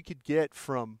that's what you could get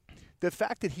from the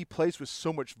fact that he plays with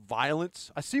so much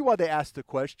violence. I see why they asked the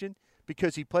question,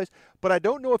 because he plays. But I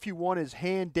don't know if you want his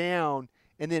hand down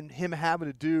and then him having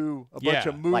to do a bunch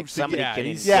of moves. Like somebody can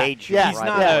he's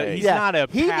not a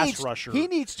pass rusher. He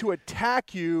needs to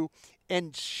attack you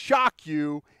and shock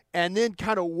you and then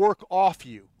kind of work off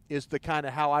you is the kind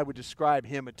of how I would describe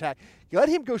him attack. Let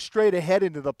him go straight ahead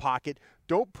into the pocket.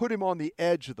 Don't put him on the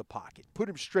edge of the pocket. Put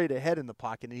him straight ahead in the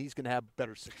pocket, and he's going to have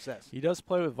better success. He does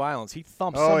play with violence. He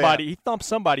thumps somebody. Yeah. He thumps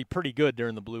somebody pretty good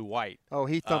during the blue-white. Oh,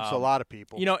 he thumps a lot of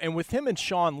people. And with him and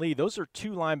Sean Lee, those are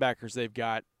two linebackers they've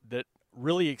got that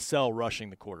really excel rushing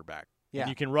the quarterback. Yeah.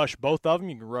 You can rush both of them.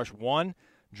 You can rush one,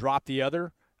 drop the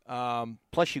other.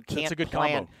 Plus, you can't it's a good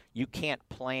plan. combo. You can't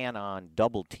plan on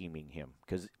double teaming him,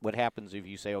 because what happens if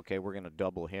you say, "Okay, we're going to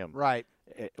double him"? Right.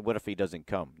 What if he doesn't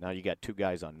come? Now you got two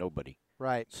guys on nobody.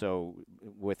 Right. So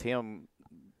with him,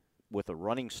 with a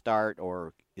running start,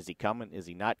 or is he coming? Is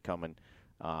he not coming?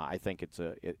 I think it's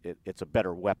a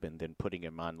better weapon than putting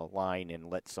him on the line and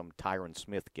let some Tyron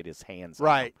Smith get his hands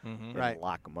on him and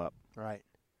lock him up. Right.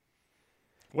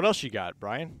 What else you got,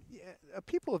 Brian? Yeah,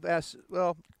 people have asked.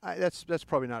 Well, that's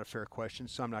probably not a fair question,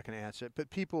 so I'm not going to answer it. But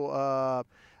people,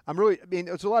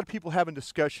 there's a lot of people having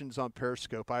discussions on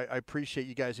Periscope. I appreciate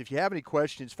you guys. If you have any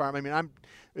questions, fire them. I mean,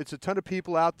 it's a ton of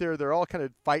people out there. They're all kind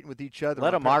of fighting with each other.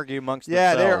 Let them argue amongst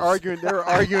themselves. Yeah, they're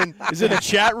arguing. Is it a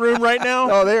chat room right now?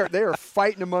 No, they are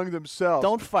fighting among themselves.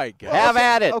 Don't fight, guys. Have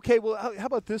at it. Okay, well, how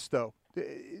about this though?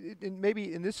 And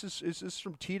this is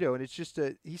from Tito, and it's just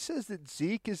he says that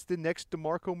Zeke is the next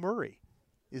DeMarco Murray.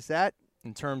 Is that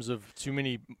in terms of too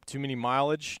many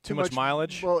mileage, too much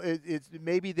mileage? Well, it's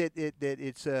maybe that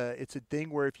it's a thing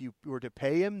where if you were to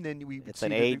pay him, then it's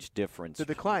an age difference. The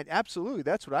decline, absolutely.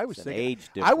 That's what I was thinking. Age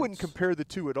difference. I wouldn't compare the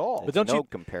two at all. But no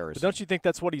comparison. But don't you think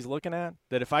that's what he's looking at?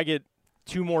 That if I get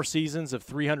 2 more seasons of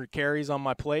 300 carries on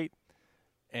my plate,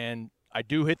 and I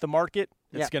do hit the market,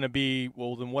 it's going to be,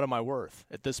 well, then what am I worth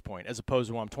at this point, as opposed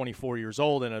to when I'm 24 years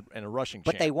old and a rushing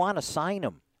But champ. they want to sign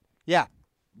him. Yeah.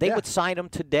 They would sign him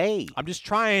today. I'm just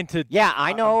trying to. Yeah,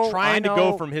 I know. I'm trying to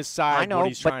go from his side. I know, what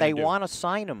he's but trying they to do. want to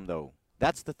sign him, though.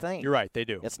 That's the thing. You're right, they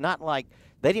do. It's not like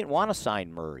they didn't want to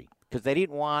sign Murray because they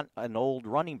didn't want an old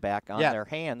running back on their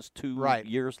hands 2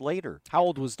 years later. How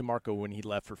old was DeMarco when he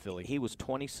left for Philly? He was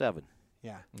 27.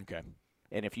 Yeah. Okay.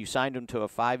 And if you signed him to a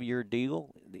 5-year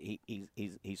deal,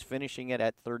 he's finishing it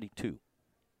at 32.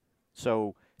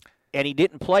 So, and he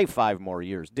didn't play 5 more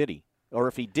years, did he? Or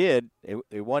if he did,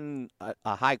 it wasn't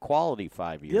a high-quality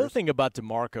 5 years. The other thing about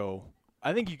DeMarco,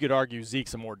 I think you could argue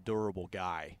Zeke's a more durable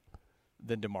guy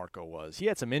than DeMarco was. He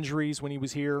had some injuries when he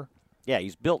was here. Yeah,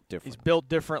 he's built different. He's built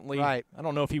differently. Right. I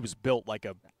don't know if he was built like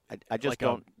a I just like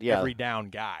don't. Every down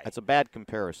guy. That's a bad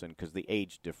comparison because the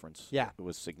age difference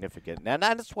was significant. And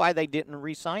that's why they didn't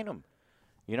re-sign him.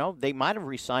 You know, they might have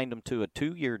re-signed him to a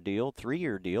 2-year deal,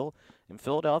 3-year deal, and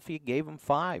Philadelphia gave him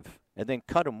 5 and then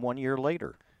cut him 1 year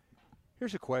later.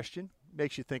 Here's a question.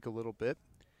 Makes you think a little bit.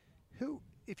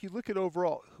 If you look at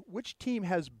overall, which team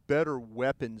has better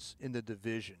weapons in the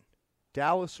division,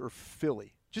 Dallas or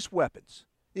Philly? Just weapons.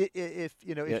 If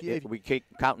we keep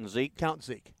counting Zeke. Count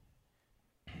Zeke.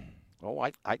 Oh,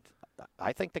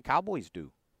 I think the Cowboys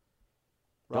do.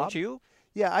 Rob? Don't you?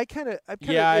 Yeah, I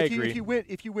agree.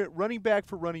 If you went running back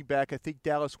for running back, I think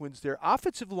Dallas wins there.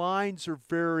 Offensive lines are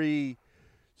very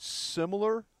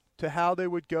similar to how they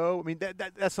would go. I mean,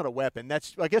 that's not a weapon.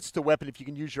 I guess it's a weapon if you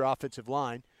can use your offensive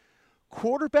line.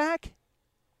 Quarterback?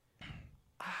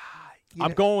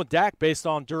 I'm going with Dak based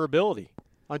on durability.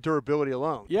 On durability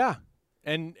alone? Yeah,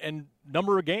 and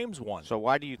number of games won. So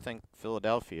why do you think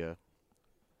Philadelphia,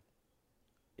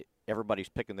 everybody's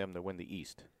picking them to win the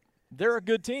East? They're a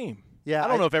good team. Yeah, I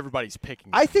don't know if everybody's picking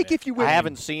I think them. if you win, I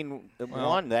haven't seen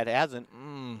one that hasn't.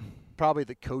 Probably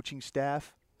the coaching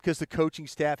staff. Because the coaching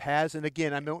staff has, and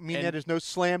again, I don't mean that as no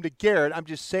slam to Garrett. I'm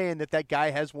just saying that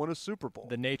guy has won a Super Bowl.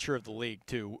 The nature of the league,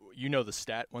 too. You know the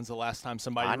stat. When's the last time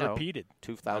somebody repeated?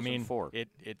 2004. I mean,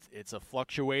 it's a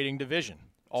fluctuating division.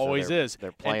 Always is.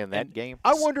 They're playing that game.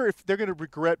 I wonder if they're going to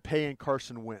regret paying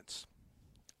Carson Wentz,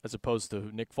 as opposed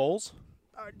to Nick Foles.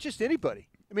 Just anybody.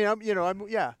 I mean,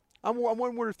 I'm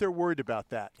wondering if they're worried about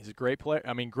that. He's a great player.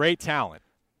 I mean, great talent.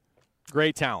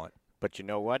 Great talent. But you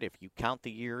know what? If you count the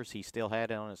years he still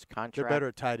had on his contract, they're better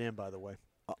at tight end, by the way.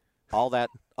 All that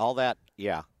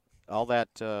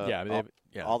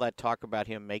talk about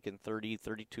him making 30,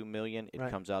 32 million, it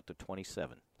comes out to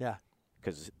 27. Yeah.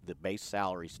 because the base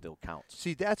salary still counts.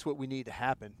 See, that's what we need to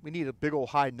happen. We need a big old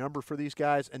high number for these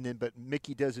guys, but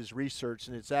Mickey does his research,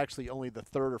 and it's actually only the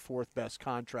third or fourth best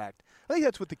contract. I think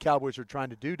that's what the Cowboys are trying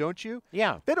to do, don't you?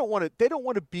 Yeah. They don't want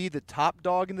to be the top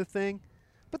dog in the thing,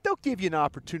 but they'll give you an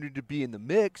opportunity to be in the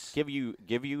mix. Give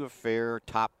you a fair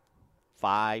top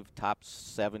 5, top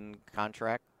 7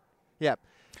 contract. Yeah.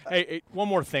 Hey, one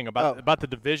more thing about the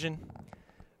division.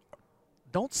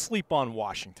 Don't sleep on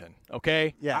Washington,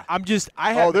 okay? Yeah.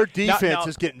 Their defense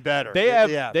is getting better. They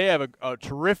have a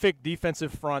terrific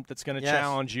defensive front that's going to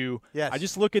challenge you. Yes. I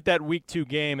just look at that Week 2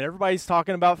 game, and everybody's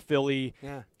talking about Philly.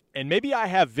 Yeah. And maybe I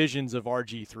have visions of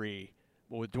RG3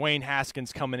 with Dwayne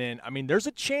Haskins coming in. I mean, there's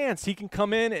a chance he can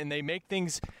come in and they make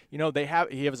things, he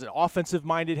has an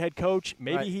offensive-minded head coach.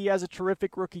 Maybe he has a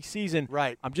terrific rookie season.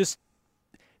 Right.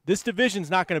 This division's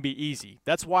not going to be easy.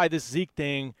 That's why this Zeke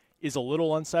thing is a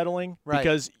little unsettling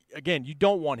because, again, you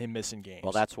don't want him missing games.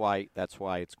 Well, that's why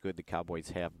it's good the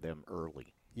Cowboys have them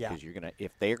early. Yeah. Because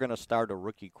if they're going to start a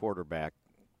rookie quarterback.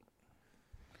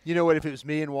 You know what? If it was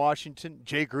me in Washington,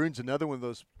 Jay Gruden's another one of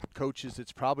those coaches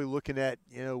that's probably looking at,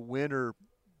 win or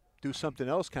do something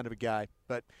else kind of a guy.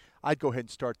 But I'd go ahead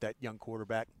and start that young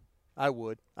quarterback. I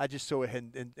would. I'd just go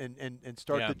ahead and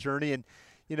start the journey. And,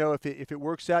 if it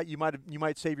works out, you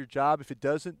might save your job. If it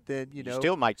doesn't, then, You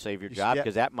still might save your job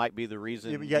because that might be the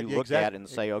reason you look at it and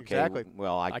say, okay,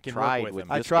 well, I tried with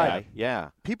this guy.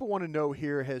 Yeah. People want to know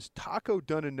here, has Taco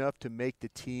done enough to make the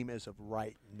team as of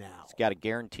right now? He's got a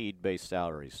guaranteed base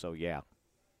salary, so yeah.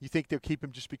 You think they'll keep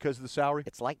him just because of the salary?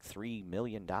 It's like $3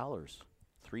 million,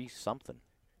 3-something.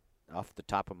 Off the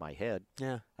top of my head,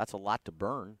 that's a lot to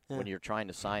burn when you're trying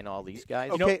to sign all these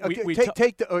guys. Okay,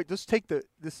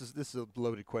 this is a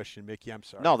loaded question, Mickey. I'm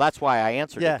sorry. No, that's why I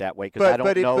answered it that way because I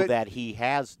don't know that he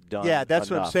has done. Yeah, that's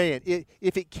enough. what I'm saying.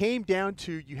 If it came down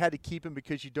to you had to keep him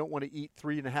because you don't want to eat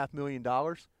 $3.5 million,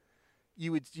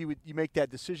 you make that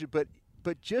decision. But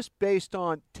just based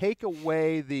on take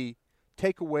away that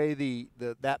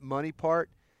money part.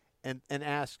 And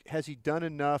ask, has he done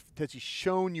enough? Has he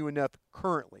shown you enough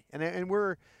currently? And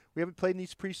we haven't played in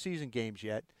these preseason games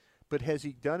yet, but has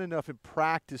he done enough in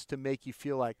practice to make you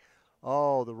feel like,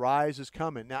 oh, the rise is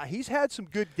coming? Now he's had some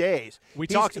good days. We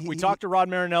talked to Rod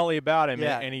Marinelli about him,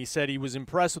 and he said he was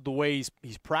impressed with the way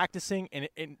he's practicing.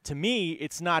 And to me,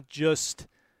 it's not just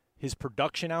his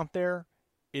production out there.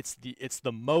 It's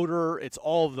the motor. It's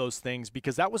all of those things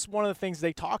because that was one of the things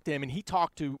they talked to him, and he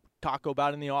talked to Taco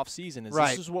about in the offseason.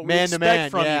 This is what we expect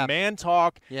from you. Man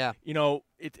talk. Yeah.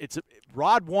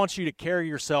 Rod wants you to carry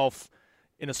yourself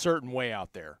in a certain way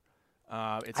out there.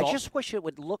 I just wish it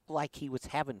would look like he was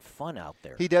having fun out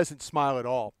there. He doesn't smile at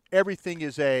all. Everything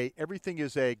is a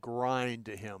grind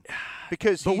to him,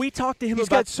 because we talked to him. He's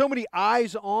got so many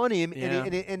eyes on him,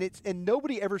 Yeah. and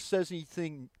nobody ever says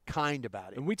anything kind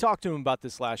about it. And we talked to him about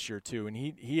this last year too, and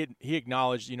he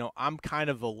acknowledged, I'm kind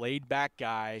of a laid back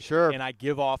guy, sure, and I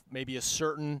give off maybe a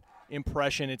certain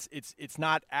impression. It's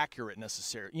not accurate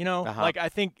necessarily, Like I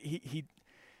think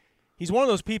he's one of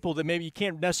those people that maybe you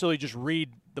can't necessarily just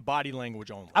read the body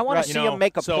language only. I want to see him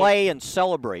make a play and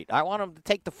celebrate. I want him to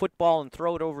take the football and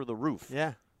throw it over the roof.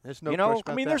 Yeah, there's no question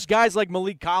about there's guys like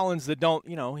Malik Collins that don't,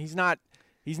 he's not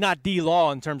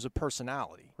D-Law in terms of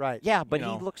personality. Right. Yeah, but he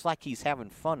looks like he's having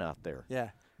fun out there. Yeah.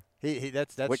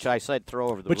 That's which I said throw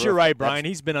over the roof. But you're right, Brian.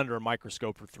 He's been under a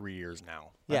microscope for 3 years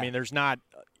now. Yeah. I mean, there's not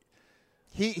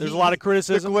there's a lot of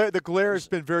criticism. The glare has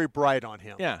been very bright on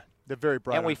him. Yeah. They're very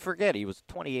bright. And we forget he was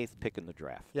 28th pick in the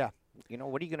draft. Yeah.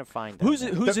 What are you going to find?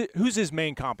 Who's his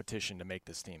main competition to make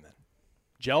this team then?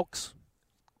 Jelks?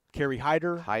 Kerry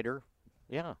Hyder?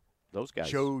 Yeah, those guys.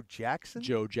 Joe Jackson?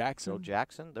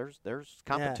 There's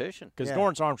competition. Because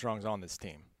Dorrance Armstrong's on this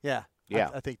team. Yeah. Yeah.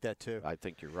 I think that too. I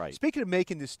think you're right. Speaking of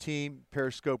making this team,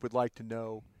 Periscope would like to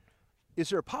know, is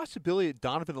there a possibility that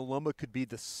Donovan Olumba could be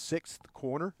the 6th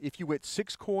corner? If you went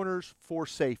 6 corners, 4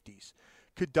 safeties,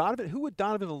 who would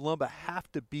Donovan Olumba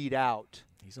have to beat out?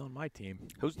 He's on my team.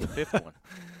 Who's the 5th one?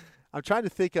 I'm trying to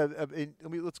think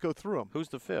let's go through them. Who's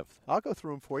the 5th? I'll go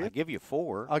through them for you. I'll give you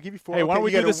 4. I'll give you 4. Hey, why don't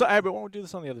we do this? Why don't we do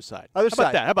this on the other side? How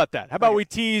about that? How about we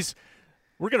tease?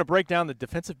 We're going to break down the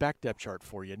defensive back depth chart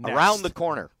for you next around the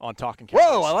corner on Talking Cowboys.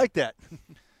 Whoa, I like that.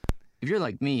 If you're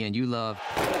like me and you love,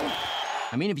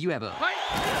 if you have a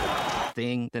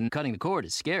thing, then cutting the cord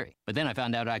is scary. But then I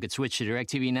found out I could switch to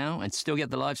DirecTV Now and still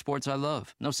get the live sports I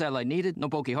love. No satellite needed, no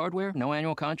bulky hardware, no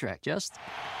annual contract, just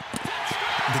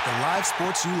Get the live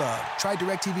sports you love. Try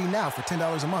DirecTV Now for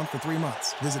 $10 a month for 3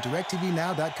 months. Visit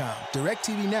DirecTVNow.com.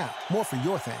 DirecTV Now. More for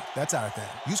your thing. That's our thing.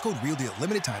 Use code REALDEAL.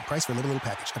 Limited time. Price for a little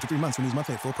package. After 3 months, renews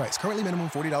monthly at full price. Currently minimum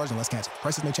 $40 unless canceled.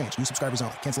 Prices may change. New subscribers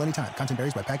only. Cancel anytime. Content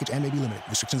varies by package and may be limited.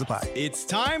 Restrictions apply. It's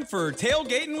time for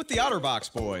tailgating with the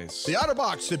OtterBox boys. The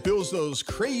OtterBox that builds those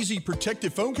crazy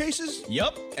protective phone cases?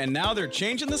 Yup, and now they're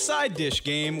changing the side dish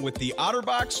game with the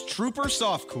OtterBox Trooper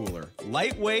Soft Cooler.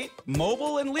 Lightweight,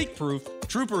 mobile, and leak-proof,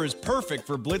 Trooper is perfect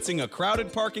for blitzing a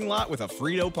crowded parking lot with a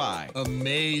Frito pie.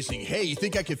 Amazing. Hey, you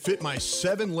think I could fit my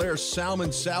 7-layer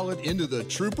salmon salad into the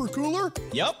Trooper cooler?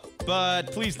 Yup,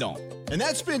 but please don't. And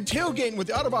that's been Tailgating with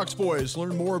the OtterBox boys.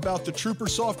 Learn more about the Trooper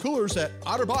Soft Coolers at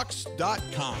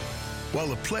OtterBox.com.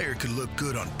 While a player can look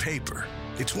good on paper,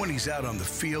 it's when he's out on the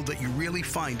field that you really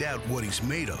find out what he's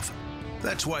made of.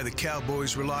 That's why the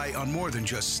Cowboys rely on more than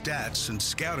just stats and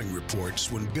scouting reports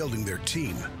when building their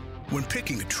team. When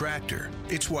picking a tractor,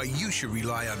 it's why you should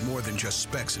rely on more than just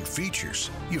specs and features.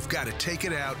 You've got to take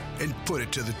it out and put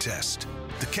it to the test.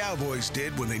 The Cowboys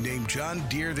did when they named John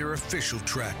Deere their official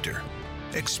tractor.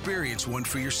 Experience one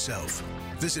for yourself.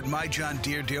 Visit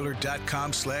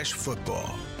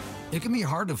myjohndeeredealer.com/football. It can be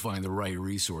hard to find the right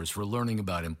resource for learning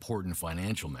about important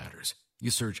financial matters.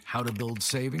 You search how to build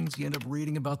savings, you end up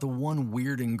reading about the one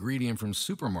weird ingredient from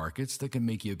supermarkets that can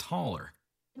make you taller.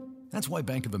 That's why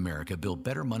Bank of America built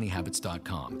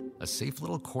BetterMoneyHabits.com, a safe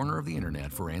little corner of the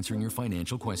internet for answering your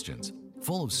financial questions.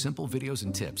 Full of simple videos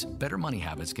and tips, Better Money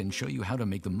Habits can show you how to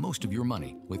make the most of your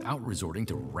money without resorting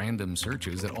to random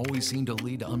searches that always seem to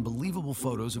lead to unbelievable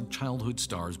photos of childhood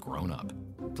stars grown up.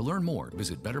 To learn more,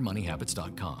 visit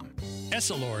BetterMoneyHabits.com.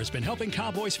 Essilor has been helping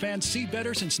Cowboys fans see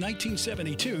better since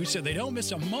 1972 so they don't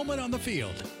miss a moment on the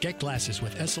field. Get glasses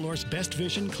with Essilor's best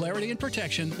vision, clarity, and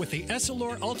protection with the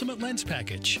Essilor Ultimate Lens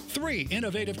Package. 3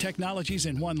 innovative technologies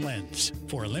in one lens.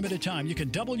 For a limited time, you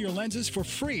can double your lenses for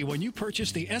free when you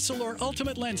purchase the Essilor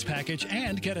Ultimate Lens Package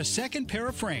and get a second pair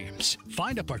of frames.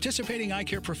 Find a participating eye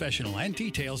care professional and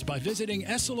details by visiting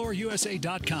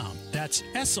EssilorUSA.com. That's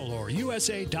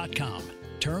EssilorUSA.com.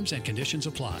 Terms and conditions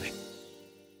apply.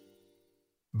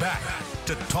 Back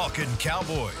to Talking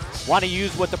Cowboys. Want to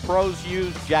use what the pros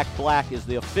use? Jack Black is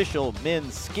the official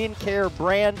men's skincare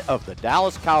brand of the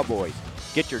Dallas Cowboys.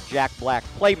 Get your Jack Black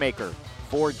Playmaker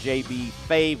 4 JB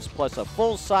faves plus a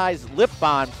full-size lip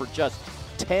balm for just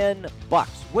 $10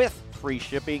 with free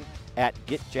shipping at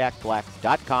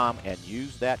getjackblack.com and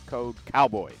use that code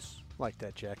Cowboys. Like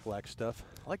that Jack Black stuff.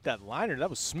 I like that liner. That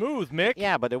was smooth, Mick.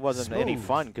 Yeah, but it wasn't any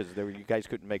fun because you guys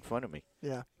couldn't make fun of me.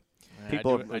 Yeah.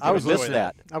 People I was missed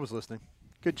that. I was listening.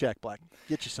 Good Jack Black.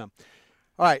 Get you some.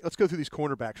 All right, let's go through these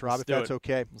cornerbacks, Rob, if that's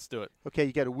okay. Let's do it. Okay,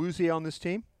 you got a Woozy on this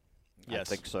team? Yes. I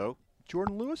think so.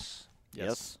 Jordan Lewis?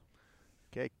 Yes.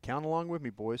 Okay, count along with me,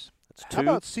 boys. That's How 2.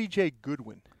 about C.J.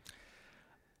 Goodwin?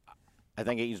 I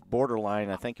think he's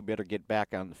borderline. I think you better get back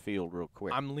on the field real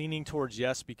quick. I'm leaning towards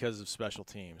yes because of special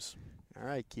teams. All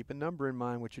right, keep a number in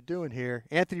mind what you're doing here.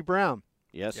 Anthony Brown?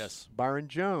 Yes. Yes. Byron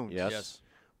Jones? Yes.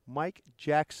 Mike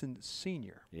Jackson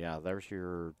Sr. Yeah, there's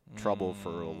your trouble for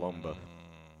Olumba.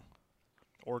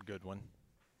 Or Goodwin.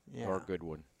 Yeah. Or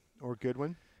Goodwin. Or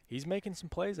Goodwin. He's making some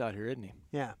plays out here, isn't he?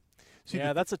 Yeah.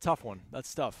 Yeah, that's a tough one.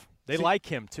 That's tough. They like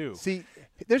him, too. See,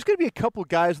 there's going to be a couple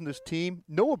guys on this team.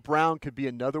 Noah Brown could be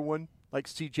another one, like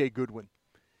C.J. Goodwin,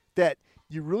 that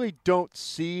you really don't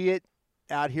see it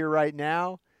out here right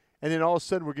now. And then all of a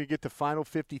sudden we're going to get to final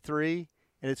 53,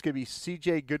 and it's going to be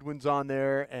C.J. Goodwin's on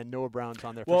there and Noah Brown's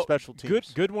on there for special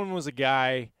teams. Goodwin was a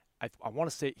guy, I want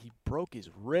to say he broke his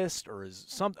wrist or his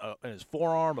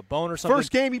forearm, a bone or something. First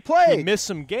game he played. He missed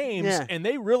some games, and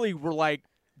they really were like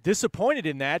disappointed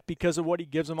in that because of what he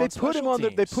gives them on special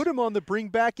teams. They put him on the bring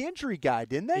back injury guy,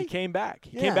 didn't they? He came back.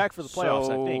 He came back for the playoffs,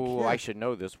 I think. So I should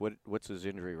know this. What's his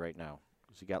injury right now?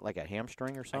 Has he got like a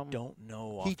hamstring or something? I don't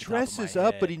know. He dresses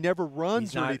up, but he never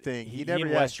runs or anything. He never.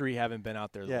 and Westry haven't been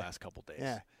out there the last couple days.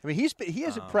 Yeah, I mean he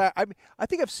hasn't practiced. I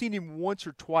think I've seen him once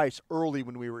or twice early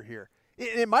when we were here.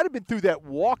 It might have been through that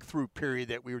walkthrough period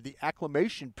that we were the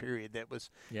acclimation period that was,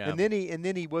 and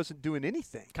then he wasn't doing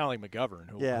anything. Kind of like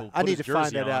McGovern. I need to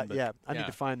find that out. I need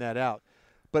to find that out.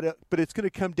 But it's going to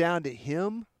come down to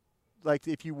him. Like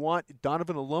if you want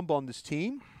Donovan Olumba on this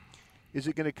team, is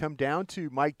it going to come down to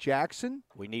Mike Jackson?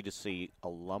 We need to see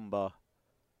Olumba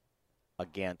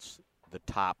against the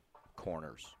top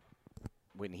corners.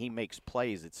 When he makes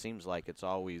plays, it seems like it's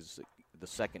always the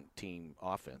second team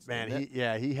offense. Man,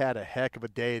 he had a heck of a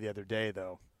day the other day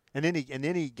though. And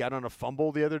then he got on a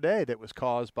fumble the other day that was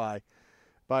caused by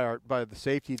by the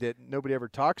safety that nobody ever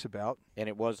talks about. And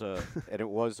it was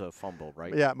a fumble,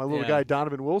 right? Yeah, my little guy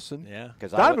Donovan Wilson. Yeah,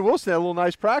 because Donovan Wilson had a little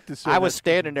nice practice. I was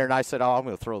standing there and I said, "Oh, I'm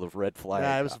going to throw the red flag."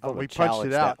 Yeah, we punched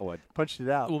it out. Punched it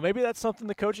out. Well, maybe that's something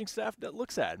the coaching staff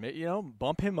looks at.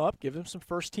 Bump him up, give him some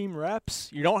first team reps.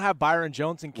 You don't have Byron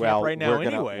Jones in camp right now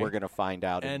anyway. We're going to find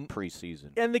out in preseason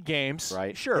and the games,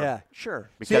 right? Sure, yeah, sure.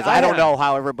 Because I don't know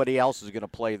how everybody else is going to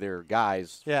play their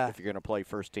guys. Yeah. If you're going to play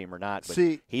first team or not, but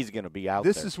he's going to be out.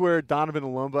 This is where Donovan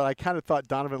Olumba. I kind of thought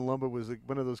Donovan Olumba was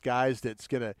one of those guys that's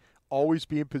going to always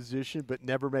be in position but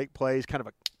never make plays, kind of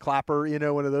a clapper,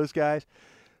 one of those guys.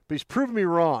 But he's proven me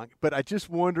wrong. But I just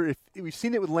wonder if we've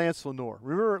seen it with Lance Lenoir.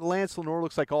 Remember, Lance Lenoir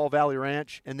looks like All Valley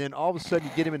Ranch, and then all of a sudden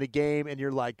you get him in a game and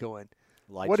you're like going,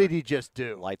 what did he just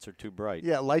do? Lights are too bright.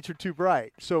 Yeah, lights are too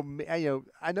bright. So,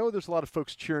 I know there's a lot of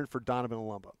folks cheering for Donovan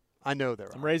Olumba. I know there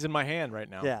are. I'm raising my hand right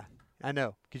now. Yeah. I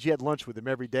know, because you had lunch with him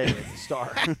every day at the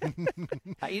Star.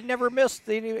 He never missed.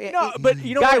 No, but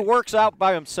guy works out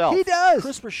by himself. He does.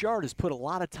 Chris Richard has put a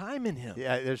lot of time in him.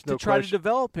 Yeah, there's no to try question. to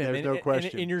develop him. There's no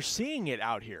question. And you're seeing it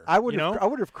out here. I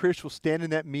wonder if Chris will stand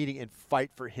in that meeting and fight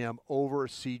for him over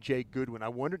C.J. Goodwin. I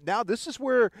wonder. Now this is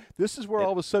where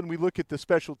all of a sudden we look at the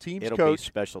special teams coach. It'll be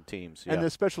special teams. Yeah. And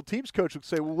the special teams coach will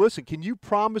say, "Well, listen, can you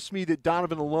promise me that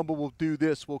Donovan Olumba will do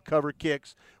this? We'll cover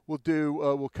kicks.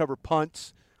 We'll cover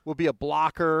punts." Will be a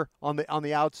blocker on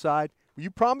the outside. Will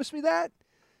you promise me that?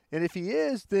 And if he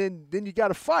is, then you got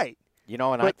to fight.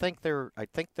 I think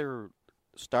they're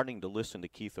starting to listen to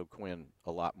Keith O'Quinn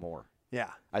a lot more. Yeah.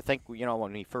 I think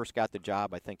when he first got the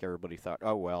job, I think everybody thought,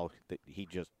 oh well, he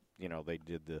just they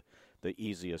did the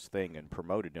easiest thing and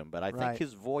promoted him. But I think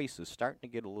his voice is starting to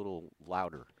get a little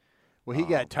louder. Well, he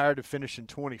got tired of finishing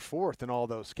 24th in all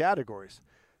those categories.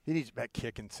 He needs that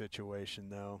kicking situation,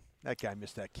 though. That guy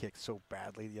missed that kick so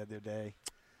badly the other day.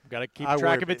 Got to keep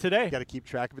track of it today. Got to keep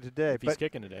track of it today. If he's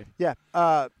kicking today. Yeah.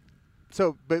 But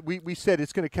we said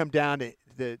it's going to come down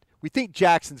to we think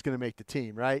Jackson's going to make the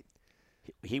team, right?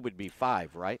 He would be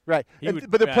 5, right? Right.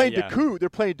 But they're playing Deku. They're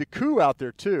playing Deku out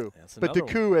there too. But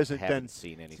Deku hasn't been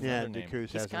seen anything. Yeah,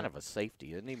 Deku's he's kind of a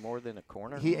safety, isn't he? More than a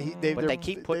corner. But they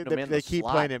keep putting him in the slot. They keep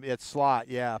playing him at slot.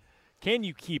 Yeah. Can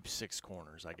you keep 6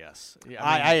 corners? I guess. Yeah,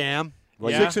 I am.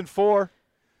 Well, 6 and 4.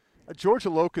 George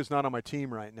Aloka's not on my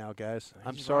team right now, guys.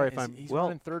 I'm sorry if I'm. He's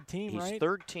not in third team, right? He's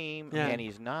third team, and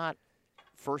he's not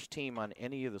first team on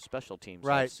any of the special teams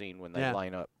right. I've seen when they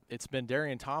line up. It's been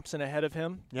Darian Thompson ahead of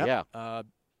him. Yep. Yeah.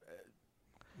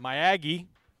 My Aggie,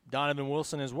 Donovan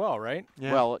Wilson as well, right?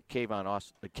 Yeah. Well, Kayvon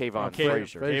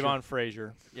Frazier. Kayvon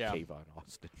Frazier. Yeah. Kayvon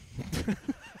Austin.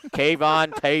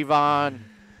 Tavon.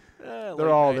 They're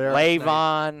all there.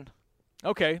 Lavon.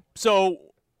 Okay, so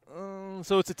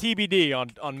it's a TBD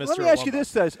on Mr. Let me ask you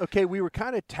this, guys. Okay, we were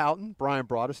kind of Brian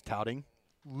Broaddus touting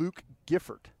Luke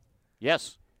Gifford.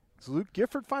 Yes. Does Luke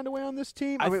Gifford find a way on this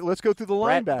team? Let's go through the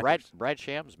linebackers. Brad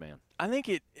Shams, man. I think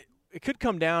it could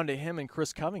come down to him and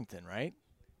Chris Covington, right?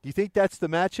 Do you think that's the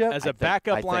matchup? As a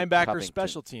backup linebacker,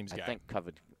 special teams guy. I think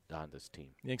Covington on this team.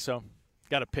 You think so?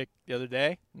 Got a pick the other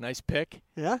day. Nice pick.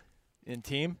 Yeah. In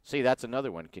team. See, that's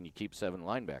another one. Can you keep 7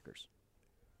 linebackers?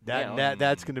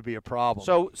 That's going to be a problem.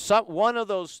 So one of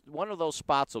those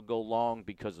spots will go long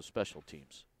because of special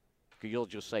teams. You'll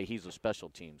just say he's a special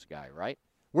teams guy, right?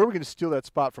 Where are we going to steal that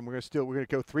spot from? We're going to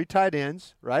go 3 tight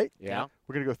ends, right? Yeah.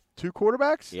 We're going to go 2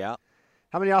 quarterbacks? Yeah.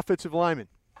 How many offensive linemen?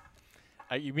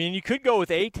 You mean you could go with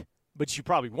 8, but you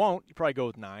probably won't. You probably go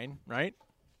with 9, right?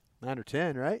 9 or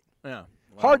 10, right? Yeah.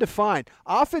 Wow. Hard to find.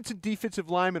 Offensive and defensive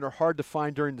linemen are hard to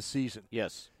find during the season.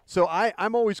 Yes. So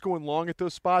I'm always going long at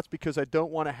those spots because I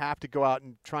don't want to have to go out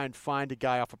and try and find a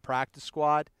guy off a practice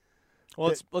squad.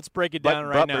 Well, let's break it down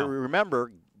right now. But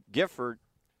remember, Gifford.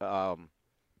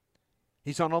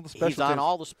 He's on all the special teams. He's on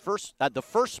all the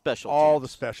first special teams. All the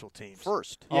special teams.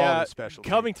 First. Yeah, all the special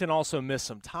Covington teams. also missed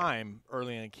some time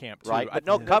early in camp, too. Right, but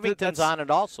no, Covington's on it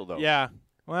also, though. Yeah,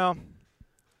 well.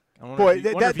 Boy,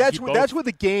 that's what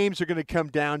the games are going to come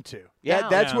down to. Yeah,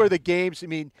 that's where the games. I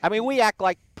mean, we act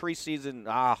like preseason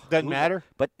doesn't matter,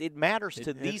 but it matters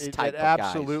to these type of guys. It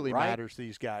absolutely right? matters to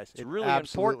these guys. It's really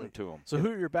important to them. So who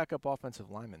are your backup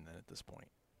offensive linemen then at this point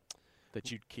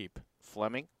that you'd keep?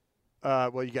 Fleming.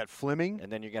 Well, you got Fleming,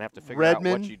 and then you're going to have to figure out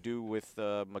what you do with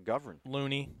McGovern.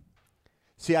 Looney.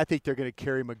 See, I think they're going to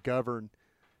carry McGovern.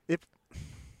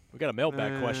 We got a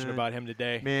mailbag question about him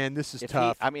today. Man, this is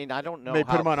tough. I don't know. They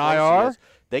put him on IR.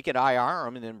 They could IR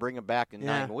him and then bring him back in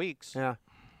 9 weeks. Yeah.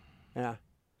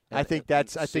 I think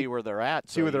that's. I see where they're at.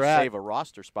 See where they're at. at. Save a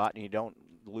roster spot and you don't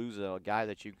lose a guy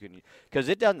that you can. Because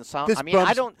it doesn't sound. This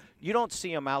You don't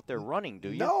see him out there running, do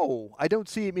you? No, I don't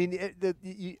see. I mean,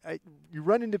 you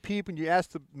run into people and you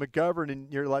ask the McGovern and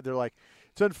they're like,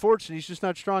 It's unfortunate. He's just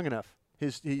not strong enough.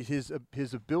 His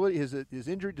ability, his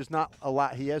injury does not allow.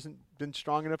 He hasn't been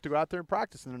strong enough to go out there and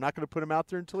practice, and they're not going to put him out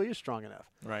there until he is strong enough.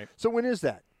 Right. So when is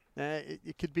that?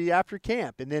 It could be after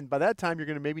camp, and then by that time you're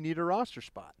going to maybe need a roster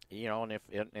spot. You know,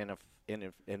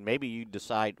 and maybe you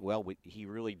decide, well, he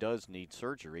really does need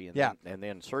surgery, and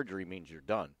then surgery means you're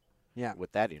done. Yeah.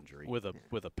 With that injury. With a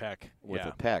pec. With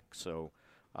a pec. So,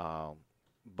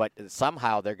 but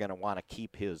somehow they're going to want to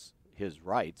keep his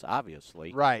rights,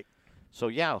 obviously. Right. So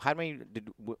yeah, how many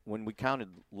when we counted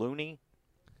Looney,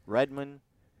 Redmond?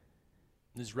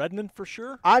 Is Redmond for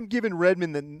sure? I'm giving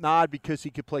Redmond the nod because he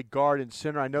could play guard and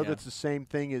center. I know that's the same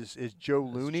thing as Joe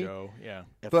Looney. Joe, yeah.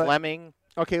 But, Fleming.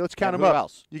 Okay, let's count them who up.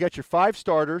 Else? You got your 5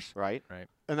 starters. Right.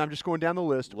 And I'm just going down the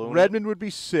list. Looney. Redmond would be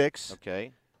 6.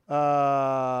 Okay.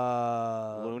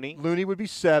 Looney would be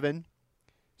 7.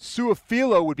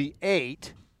 Suafilo would be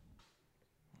 8.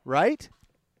 Right?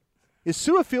 Is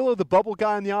Suafilo the bubble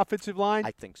guy on the offensive line?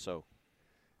 I think so.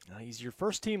 He's your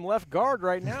first team left guard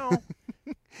right now.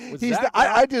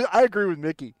 I agree with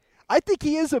Mickey. I think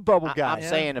he is a bubble guy. I'm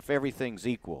saying if everything's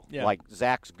equal, like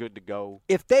Zach's good to go.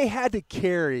 If they have to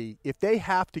carry Connor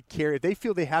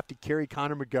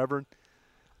McGovern,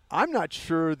 I'm not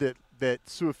sure that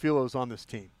Suafilo is on this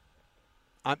team.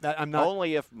 I'm not.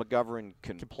 Only if McGovern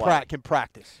can play. Can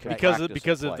practice. Because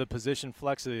of the position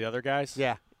flex of the other guys?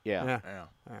 Yeah.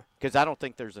 Because I don't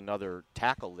think there's another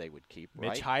tackle they would keep, right?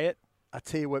 Mitch Hyatt? I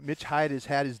tell you what, Mitch Hyatt has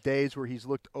had his days where he's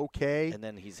looked okay. And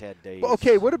then he's had days. But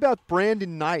okay, what about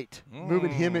Brandon Knight,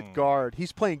 moving him at guard?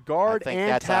 He's playing guard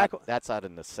and tackle. That's out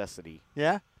of necessity.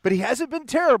 Yeah, but he hasn't been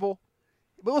terrible.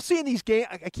 But we'll see in these games.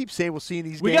 I keep saying we'll see in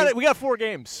these games. We got 4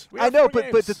 games. I know,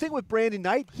 but the thing with Brandon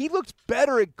Knight, he looks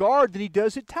better at guard than he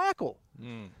does at tackle.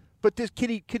 But could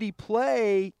he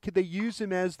play? Could they use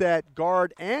him as that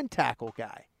guard and tackle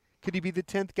guy? Could he be the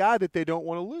 10th guy that they don't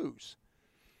want to lose?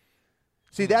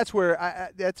 See, that's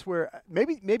where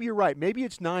maybe you're right. Maybe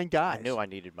it's 9 guys. I knew I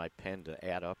needed my pen to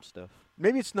add up stuff.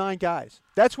 Maybe it's 9 guys.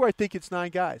 That's where I think it's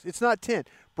 9 guys. It's not 10.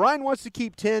 Brian wants to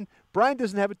keep 10. Brian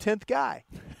doesn't have a 10th guy.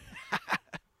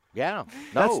 Yeah,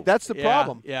 no. That's the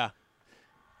problem. Yeah.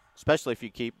 Especially if you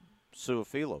keep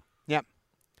Suafilo. Yep.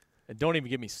 And don't even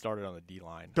get me started on the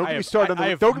D-line. Don't get me started on the. I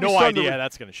have don't no idea how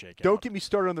that's going to shake out. Don't get me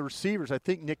started on the receivers. I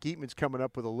think Nick Eatman's coming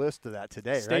up with a list of that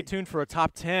today. Stay tuned for a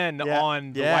top 10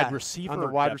 on the wide receiver. On the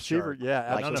wide receiver,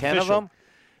 like 10 of them.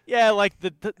 Yeah, like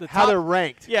the how they're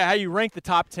ranked. Yeah, how you rank the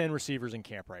top 10 receivers in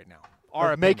camp right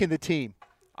now. Making the team.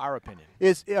 Our opinion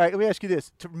is. All right, let me ask you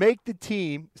this: to make the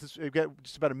team, we've got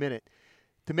just about a minute.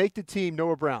 To make the team,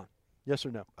 Noah Brown, yes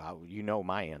or no? You know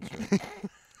my answer.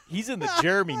 He's in the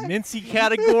Jeremy Mincy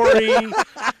category.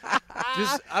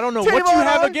 I don't know what you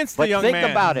have against the young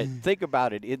man. Think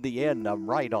about it. In the end, I'm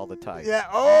right all the time. Yeah.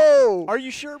 Oh. Are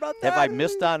you sure about that? Have I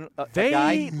missed on a guy?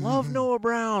 They love Noah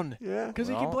Brown. Yeah. Because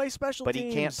he can play special teams. But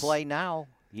he can't play now.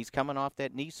 He's coming off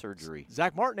that knee surgery.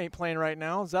 Zach Martin ain't playing right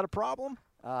now. Is that a problem?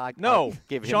 No. I'll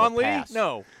give him Sean a Lee? pass.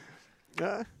 No.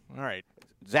 All right.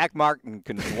 Zach Martin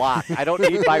can block. I don't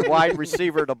need my wide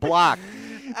receiver to block.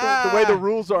 The way the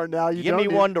rules are now, you give don't me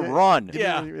need one to run.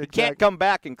 Yeah. You can't come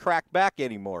back and crack back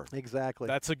anymore. Exactly.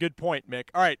 That's a good point, Mick.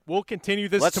 All right, we'll continue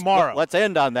this tomorrow. Let's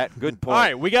end on that good point. All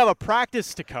right, we got a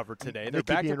practice to cover today. They're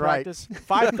back to practice.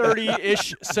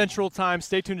 5:30-ish Central Time.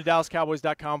 Stay tuned to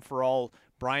DallasCowboys.com for all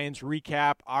Brian's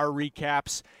recap, our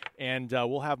recaps, and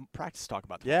we'll have practice talk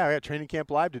about that. Yeah, we got training camp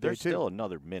live today, There's too. still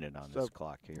another minute on this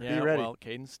clock here. Yeah, Be ready. well,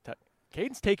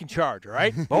 Caden's taking charge, all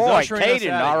right? Boy,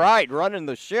 Caden, all right, running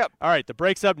the ship. All right, the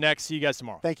break's up next. See you guys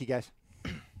tomorrow. Thank you, guys.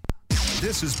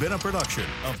 This has been a production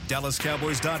of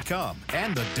DallasCowboys.com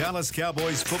and the Dallas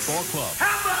Cowboys Football Club.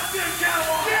 How about this,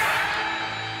 Cowboys? Yeah!